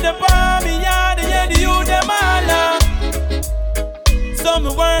mind the bomb, yeah, the you them all. So me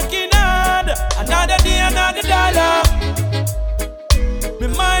working hard, another day, another dollar. Me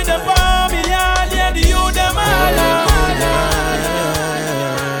mind the bomb, yeah, the you them all.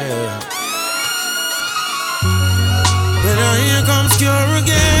 But here comes Cure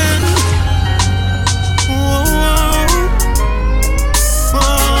again.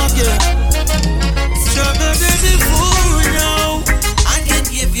 Oh, yeah. Struggle before now. I can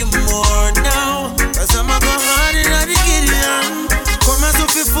give you more now. Cause I'm a go hard in the Gideon. Come as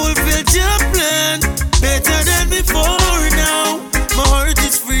if you fulfill your plan. Better than before now. My heart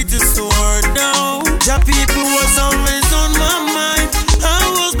is free to soar now. The people was always on my mind. I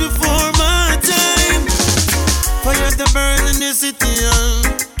was before my time. Fire to burn in the city,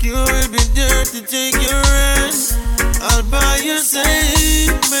 you will be there to take your rest. I'll buy your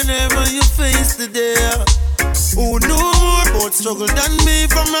side whenever you face the day. Who know more about struggle than me?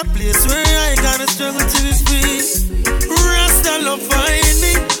 From a place where I gotta struggle to be free. Rasta love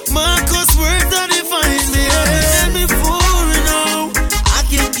finding Marcus words that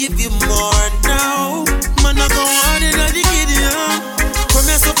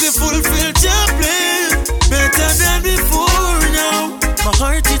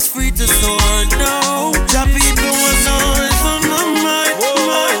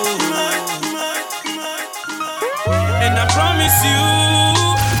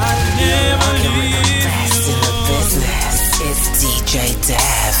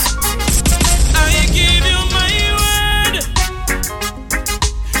I give you my word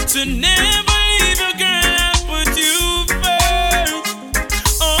to never leave a girl. I put you first.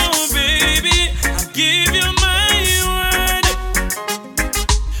 Oh baby, I give you my word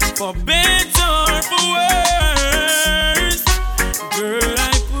for better or for worse. Girl, I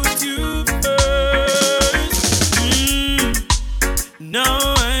put you first.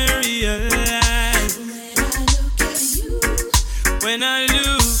 Now I realize when I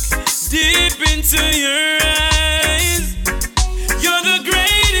look deep into your eyes, you're the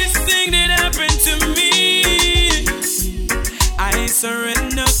greatest thing that happened to me. I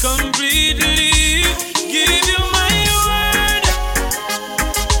surrender completely. Give you my word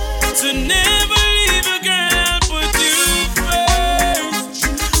to never leave a girl. Put you first.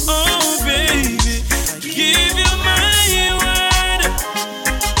 Oh baby, I give you my word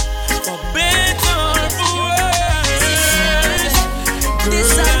for better or for worse. This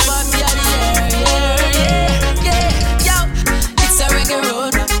is what we are Yo, it's a reggae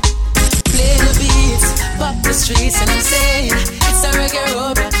road. Play the beats, pop the streets, and I'm saying it's a reggae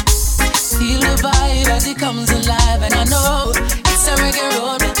road. Feel the vibe as it comes alive, and I know it's a reggae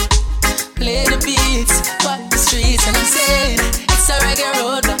road. Play the beats, pop the streets, and I'm saying it's a reggae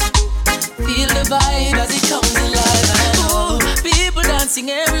road. Feel the vibe as it comes alive, and I know people dancing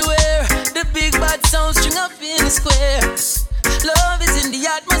everywhere. The big bad sound string up in the square. Love is in the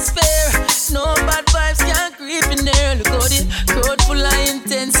atmosphere. No bad vibes can't creep in there. Look how the crowd full of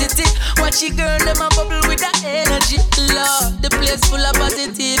intensity. Watch it girl, them a bubble with that energy. Love, the place full of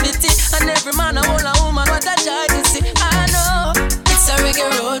positivity. And every man a whole a woman what a joy to see. I know, it's a reggae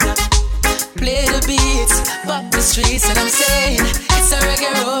road. Play the beats, pop the streets, and I'm saying it's a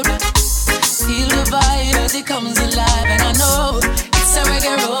reggae road. Feel the vibe as it comes alive, and I know it's a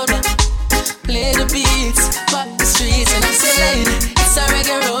reggae road. Play the beats, pop the streets, and I'm saying it's a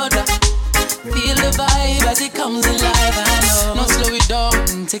reggae road. Feel the vibe as it comes alive, I know. No slow it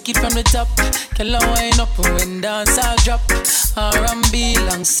down, take it from the top. Kill a wine up when dance I'll drop. R&B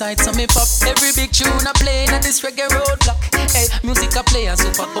alongside some hip hop. Every big tune I play in this reggae roadblock. Hey, music I play and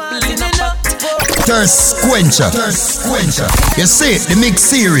super bubble in a pot. Thirst Quencher. You see it, the mix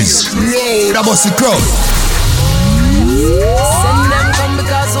series. Load about the crowd. Send them come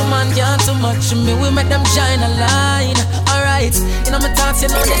because woman can't too much. Me we make them shine a line. Alright, you know my thoughts, you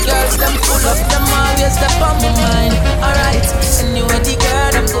know the girls, them full up, them always step on my mind. Alright, anywhere the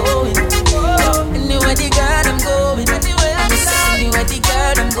girl I'm going. Anywhere the girl I'm going. Anywhere the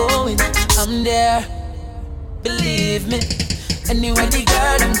girl I'm going. I'm there, believe me. Anywhere the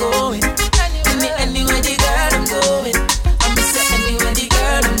girl I'm going. Anywhere the girl I'm going. I'm anywhere the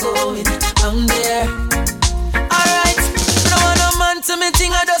girl I'm going. I'm there. To me thing,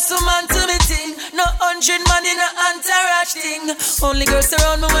 I just a man to me thing. No 100 man in a entourage thing. Only girls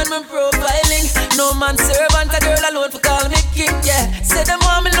around me when me profiling. No man servant, a girl alone for call me king, yeah. Say them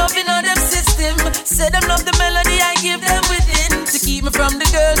want me loving on them system. Say them love the melody I give them within. To keep me from the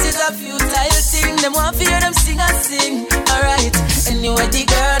girls is a futile thing. Them want to hear them sing, I sing. Alright, anywhere the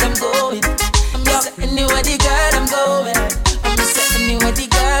girl I'm going. I'm just anywhere the girl I'm going. I'm just anywhere the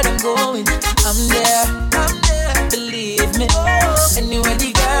girl I'm going. I'm there, believe me. Anywhere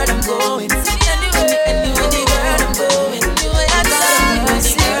the girl I'm going. Anywhere the girl I'm going. Anywhere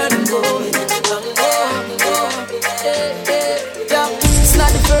the girl I'm going. It's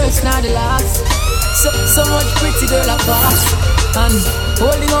not the first, not the last. So much pretty girl I pass. And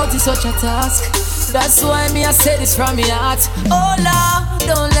holding out is such a task. That's why me I say this from my heart. Oh Lord,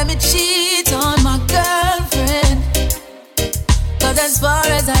 don't let me cheat on my girlfriend. Cause as far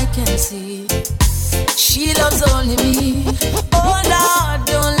as I can see, she loves only me. Oh Lord,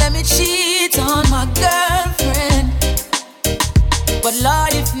 don't let me cheat on my girlfriend. But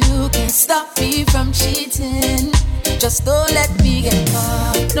Lord, if you can stop me from cheating, just don't let me get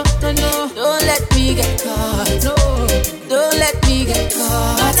caught. No, no, no, don't let me get caught. No, don't let me get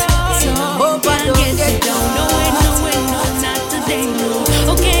caught. So hope I don't get down. No way, no way, no, not today, no.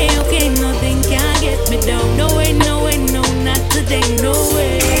 Okay, nothing can get me down. No way, no way, no, not today, no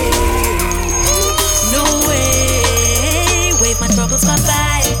way. No way, wave my troubles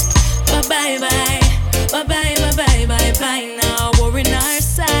bye-bye, bye-bye, bye-bye, bye-bye, bye-bye. Now we're in our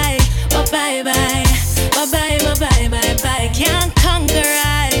side, bye-bye, bye-bye, bye-bye, bye-bye. Can't conquer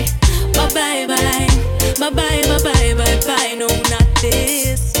I, bye-bye, bye-bye, bye-bye, bye-bye, bye-bye. No, not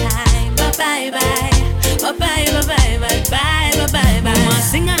this time, bye-bye, bye-bye, Bye-bye, bye-bye, bye-bye, bye-bye, bye. Wanna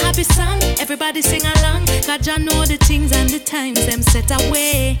sing a happy song, everybody sing along. Cause you know the things and the times them set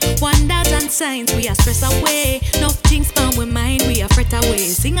away. Wonders and signs, we are stress away. No things span with mind, we are fret away.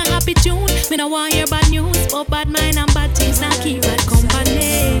 Sing a happy tune, me no want hear bad news. But bad mind and bad things now keep bad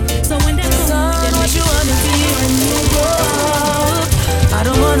company. So when they come, then what you wanna be when you grow up? I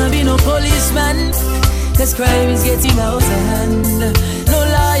don't wanna be no policeman, cause crime is getting out of hand. No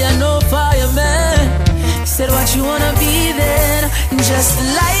liar, no fireman. Said what you wanna be then, just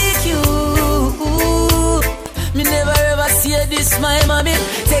like you. Me never ever see this, my mommy.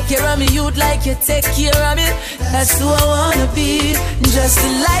 Take care of me, you'd like you take care of me. That's who I wanna be, just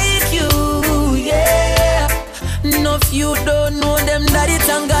like you, yeah. No, if you don't know them, daddy,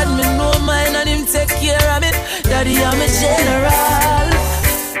 thank God me know mine and him take care of me. Daddy, I'm a general.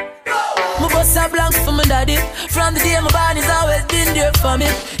 My boss a blank for my daddy. From the day my body's always been there for me.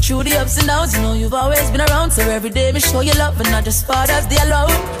 Through the ups and downs, you know you've always been around. So every day me show you love and not just Father's Day alone.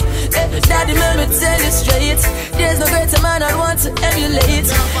 Daddy, let me tell you straight, there's no greater man I'd want to emulate.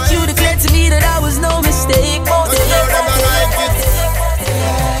 You declared to me that I was no mistake. Oh,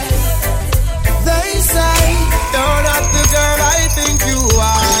 they say you're not the girl I think you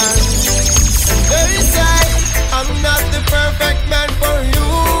are. They say I'm not the perfect man for you.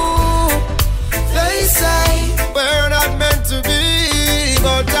 They say we're not meant to be,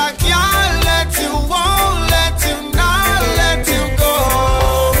 but I can't let you, won't let you, not let you go.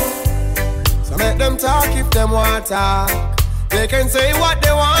 So let them talk if them want talk. They can say what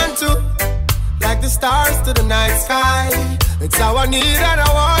they want to, like the stars to the night sky. It's how I need and I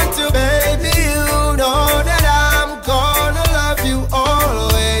want to. Baby, you know that I'm gonna love you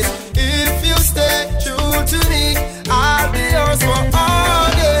always. If you stay true to me, I'll be yours for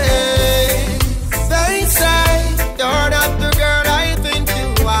all days. They say you're not the girl I think you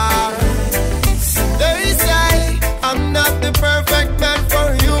are. They say I'm not the perfect man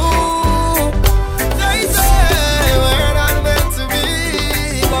for you. They say we're not meant to be,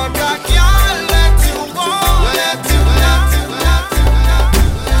 but I can't let you go. Let you,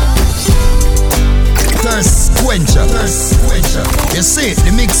 Thirst Quencher. You see it,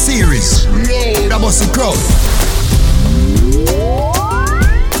 the mix series. That was the crowd.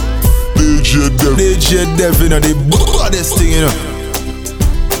 DJ Dev, you know, the baddest thing, you know.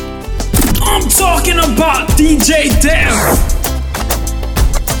 I'm talking about DJ Dev.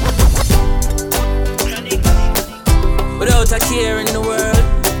 Without a care in the world,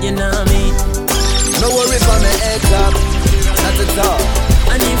 you know what I mean? No worries on the head top, not at all.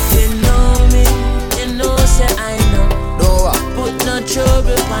 And if you know me, you know say I know. No, put no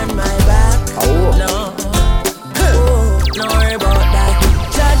trouble on my back. No, no worry about that.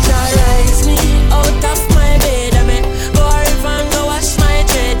 Jaja rise me out of my bed. I mean, go a river and go wash my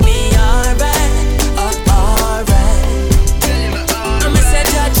dread. Me alright, alright. I'm a say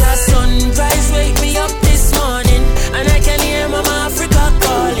Jaja sunrise wake me up this morning, and I can hear Mama Africa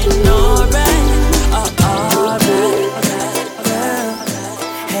calling. Alright, alright.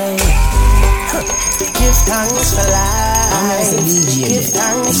 Hey, give thanks for life. Give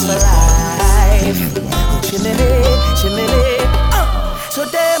thanks for life. Chimney. So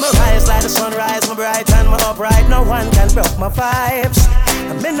damn, I rise like the sunrise, my bright and my upright. No one can broke my vibes.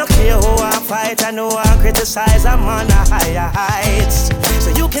 I'm in no care who I fight, I know I criticize, I'm on the higher heights. So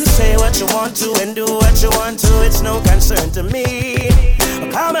you can say what you want to and do what you want to, it's no concern to me.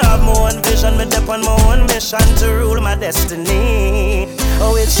 Because I have my own vision, me dip on my own mission to rule my destiny.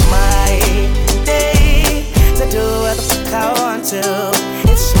 Oh, it's my day to do what the fuck I want to.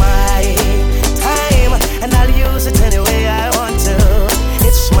 It's my time, and I'll use it any way I want to.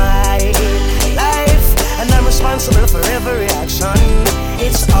 It's my life, and I'm responsible for every action.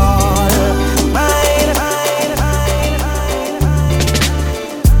 It's all mine.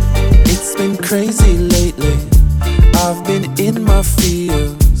 It's been crazy lately. I've been in my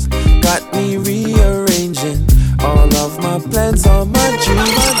feels, got me rearranging all of my plans, all my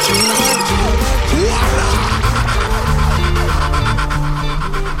dreams.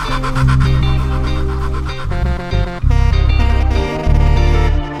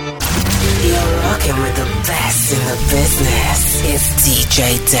 Rockin' with the best in the business. It's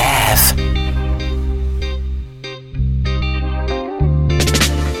DJ Dev.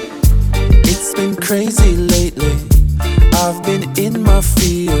 It's been crazy lately. I've been in my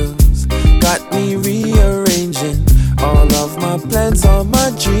feels, got me rearranging all of my plans, all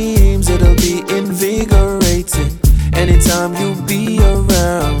my dreams. It'll be invigorating anytime you be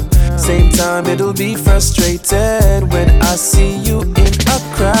around. Same time it'll be frustrated when I see you in a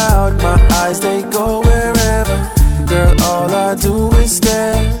crowd. My eyes, they go wherever. Girl, all I do is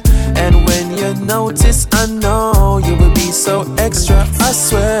stare. And when you notice I'm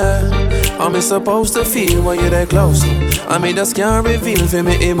yeah. I'm supposed to feel when you're that close. I mean, just can't reveal for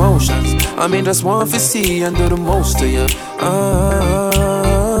me emotions. I mean, just want to see and do the most to you.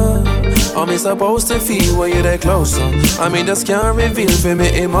 I'm supposed to feel when you're that close. I mean, just can't reveal for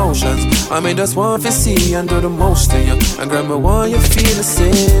me emotions. I mean, just want to see and do the most to you. And girl, me want you feel the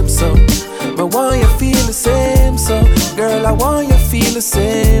same, so. But why you feel the same, so. Girl, I want you feel the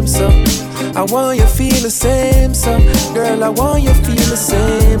same, so. I want you feel the same, so. Girl, I want you feel the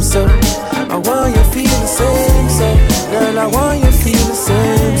same, so. I want you feel the same, so. Girl, I want you feel the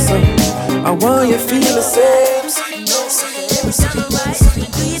same, so. I want you feel the same, so. Do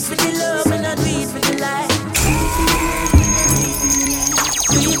it for the love and I do it for the life.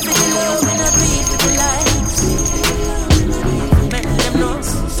 Do it for the love and I do it for the life. Make them know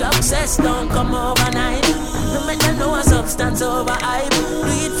success don't come overnight. No make them know a substance over hype. Do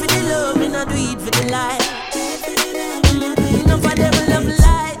it for the love and I do it for the life. Enough of them love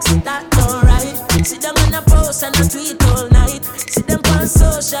likes, that's alright. See them on a post and a tweet all night. See them on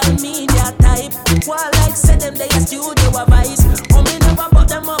social media type. While like say them they a studio advice. Oh me never put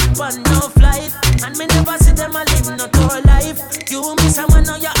them up on no flight. And me never see them a live no tour life. You miss someone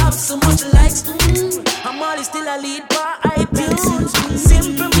now you have so much likes. I'm always still a lead by iTunes.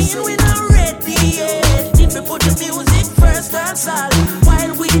 Simple mean we not ready yet. If we put the music first, that's all.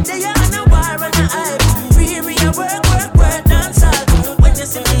 While we they on a war and a hype. We a work, dance all. When you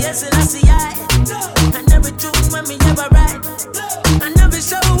see me, yes, I see I. And every tune when me ever write. And every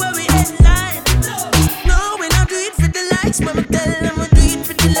show where we headline. No, we not do it for the likes, but me tell them we do it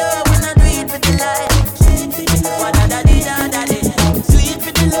for the love. We not do it for the likes. Wa-da-da-dee-da-da-dee. Do it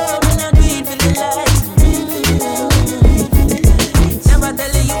for the love, we not do it for the likes. Never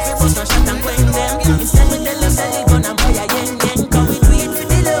tell you if you bust no shot and quench them. Instead we tell them sell it gun and buy a yen yen. Cause we do it for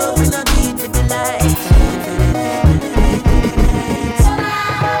the love, we not do it for the likes.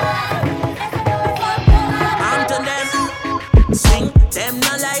 Swing, them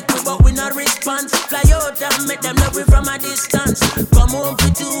not like we but we not response. Fly out and make them love we from a distance. Come home for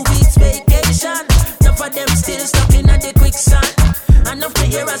 2 weeks vacation. Enough of them still stuck in the quicksand. Enough to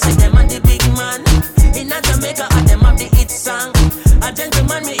hear us say them are the big man. In a Jamaica and them have the hit song. A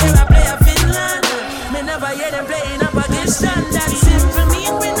gentleman me hear a play a Finland. Me never hear them playing a Pakistan. That's simple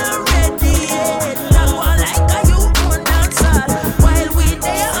mean we not ready yet. That one like a you on dance hall. While we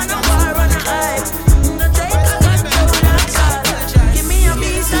there on a war on a hype. No take a control dance hall. Give me a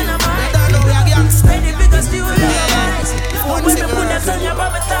piece and a mic. Ready because you love. When we put that on your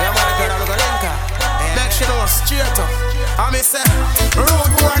rubber time. Make sure you straight up. I me say, road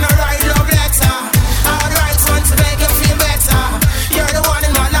boy no ride love letter. Hard rights want to make you feel better. You're the one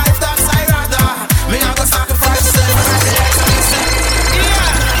in my life that's I rather. Me I go sacrifice myself for the letter. Me say,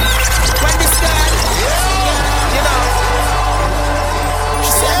 yeah. When this girl, you know,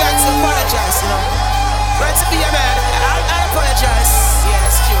 she said I got to apologize, you know. Right to be a man, I apologize. Yeah,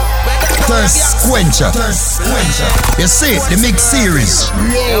 that's true. Thirst Quencher. You see it, the mix series.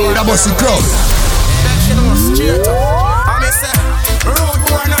 That was the club. Straight up. I me say, road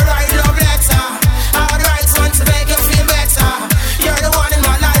boy no ride love letter. Hard rights want to make you feel better. You're the one in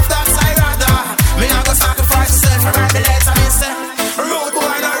my life that's I rather. Me I go sacrifice myself for write the letter. Me say, road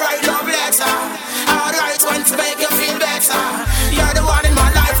boy no ride love letter. Hard rights want to make you feel better. You're the one in my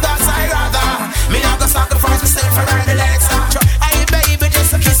life that's I rather. Me I go sacrifice myself for write the letter. Hey baby,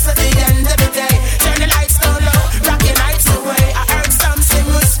 just a kiss at the end of the day. Turn the lights down low, rock your nights away. I heard something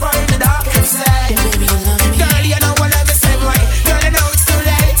whisper in the dark and say, girl, you know I love the same way. Girl, I know it's too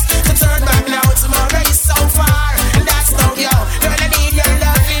late.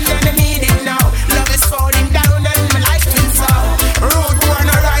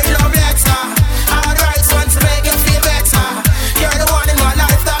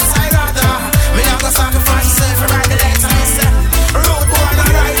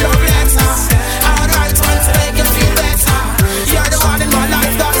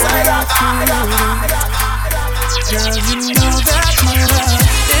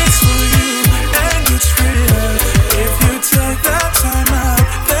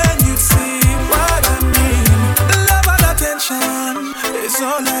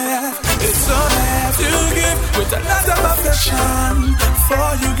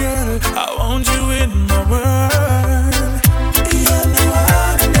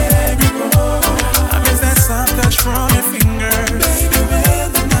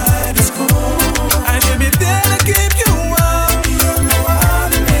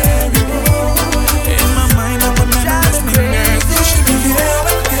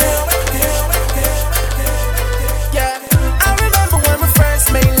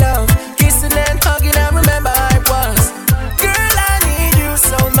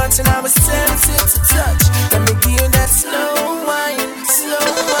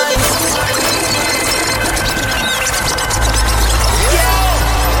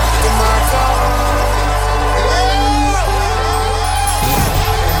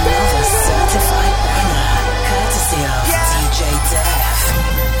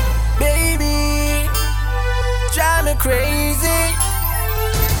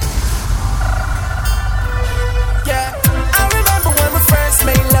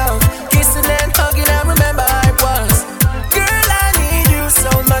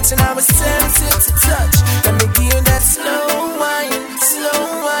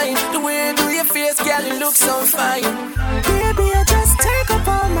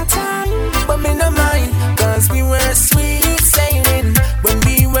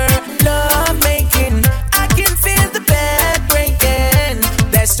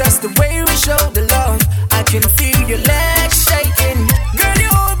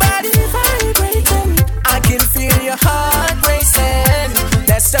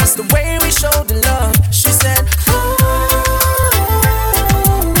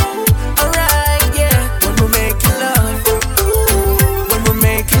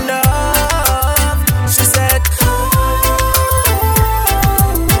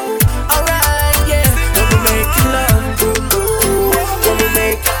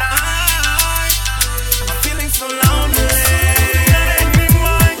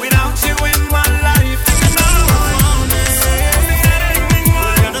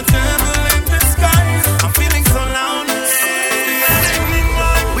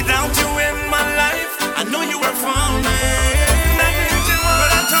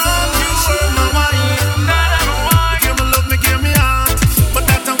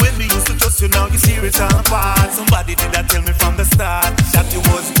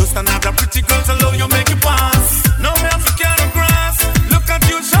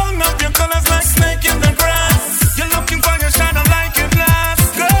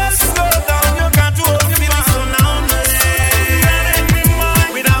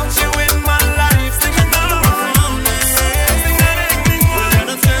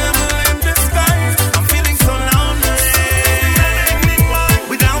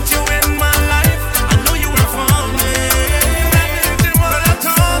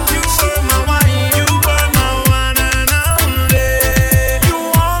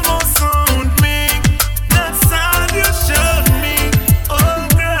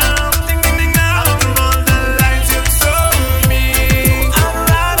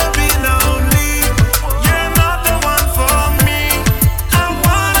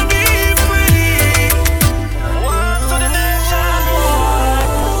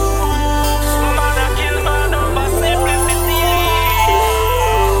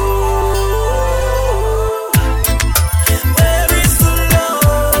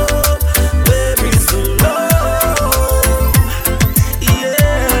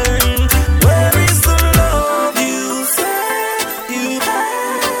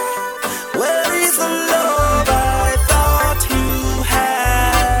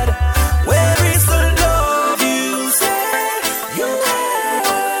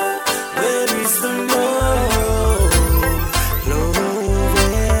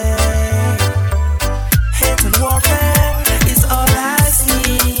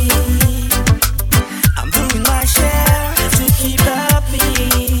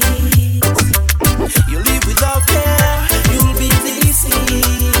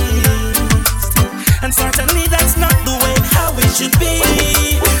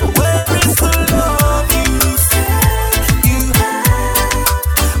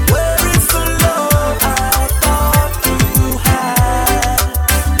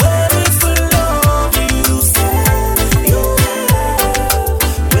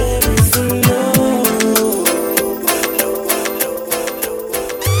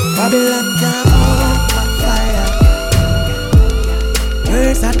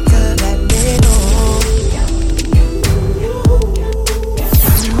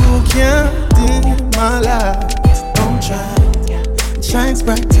 my light. Don't try, it shines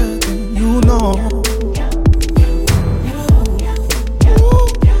brighter than you know.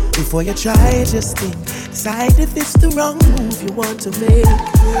 Before you try, just think. Decide if it's the wrong move you want to make.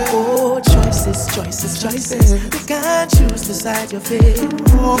 Oh, choices, choices, choices. You can't choose the side you're fate.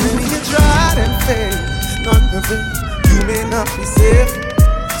 Oh, maybe you tried and failed. None perfect, you may not be safe.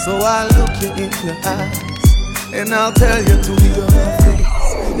 So I'll look you in your eyes and I'll tell you to your face.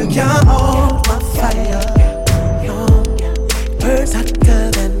 You can't hold my fire. No, burns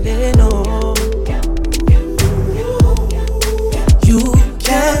hotter than they know. You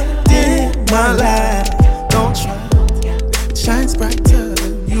can't dim my light. Don't try, it shines brighter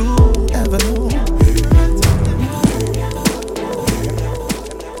than you ever know.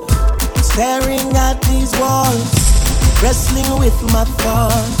 Staring at these walls, wrestling with my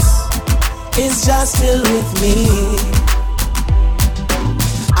thoughts, is just still with me.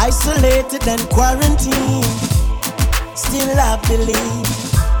 Isolated and quarantined, still I believe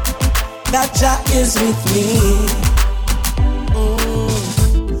that Jah is with me.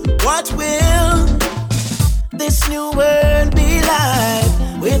 What will this new world be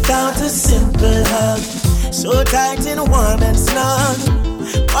like without a simple hug, so tight and warm and snug?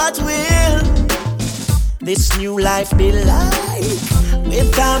 What will this new life be like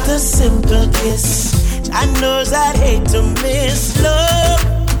without a simple kiss? I knows I'd hate to miss. Love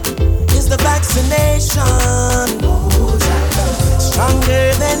is the vaccination,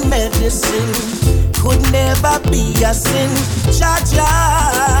 stronger than medicine, could never be a sin.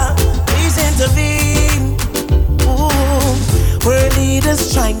 Jah, please intervene. Ooh, we're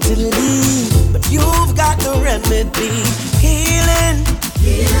leaders trying to lead, but you've got the remedy. Healing,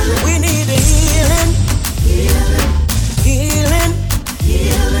 we need a healing. Healing,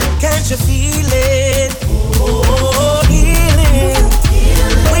 can't you feel it? Oh, healing,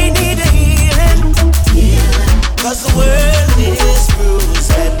 we need a healing. Cause the world is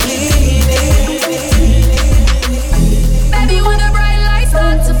bruised and bleeding. Baby, when the bright lights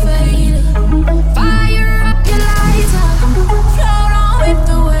start to fade, fire up your lighter, float on with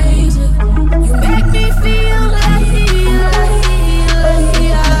the waves. You make me feel like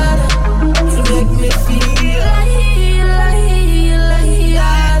you make me feel like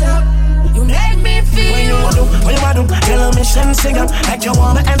you make me feel. When you want to kill a mission singer, like you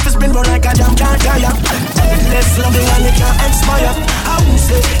want my emphasis spin roll like a jam can't carry up. Endless loving and it can't expire. I won't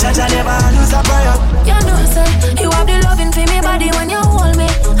say that I never answer prayer. You know, say you have the loving for me body when you hold me,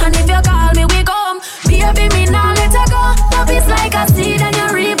 and if you call me, we come. Baby, me now let her go. Love is like a seed and you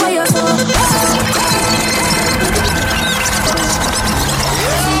reap what you sow.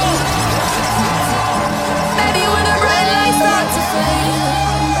 Baby, when the bright lights start to fade,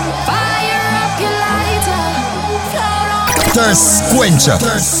 fire up your lighter, float on. Thirst Quencher.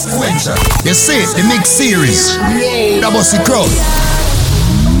 You see it, the mix series. That was the crowd.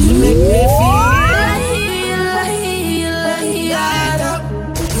 You make me feel.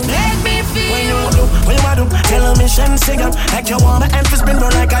 Tell a mission singer, like you want my emphasis spin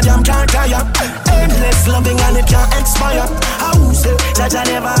roll like a jam can't carry up. Endless loving and it can't expire. I won't say that I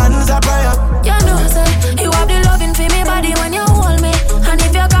never answer prayer. You know, say you have the loving for me body when you hold me, and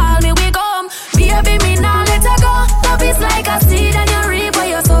if you call me, we come. Baby, me now let her go. Love is like a seed and you reap what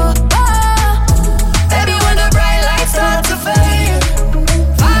you sow. Baby, when the bright lights start to fade,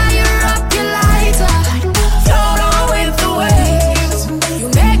 fire up your lighter, float on with the waves. You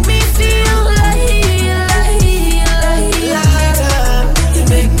make me feel like you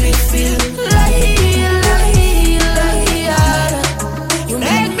make me feel like you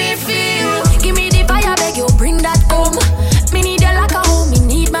make me feel. Give me the fire, beg you, bring that home. Me need you like a home, me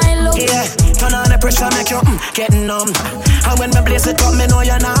need my love. Yeah, turn on the pressure, make you get numb. And when me blaze it up, me know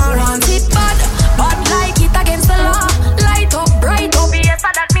you're not want it bad, but like it against the law. Light up, bright up, yes,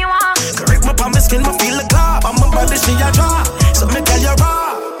 that me want. Correct my palm, my skin, my feel the claw. I'm a body, she a draw. So me tell you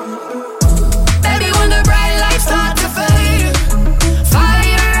raw. Baby, when the bright lights start to fade,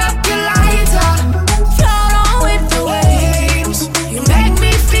 fire up your lighter, float on with the waves. You make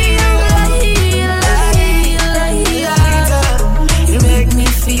me feel like you make me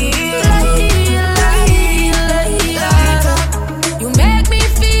feel like you make me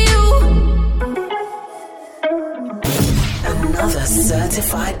feel. Another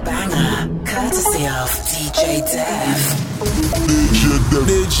certified banger, courtesy of DJ Dev.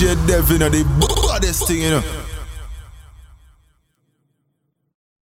 DJ Dev, you know, the baddest thing, you know.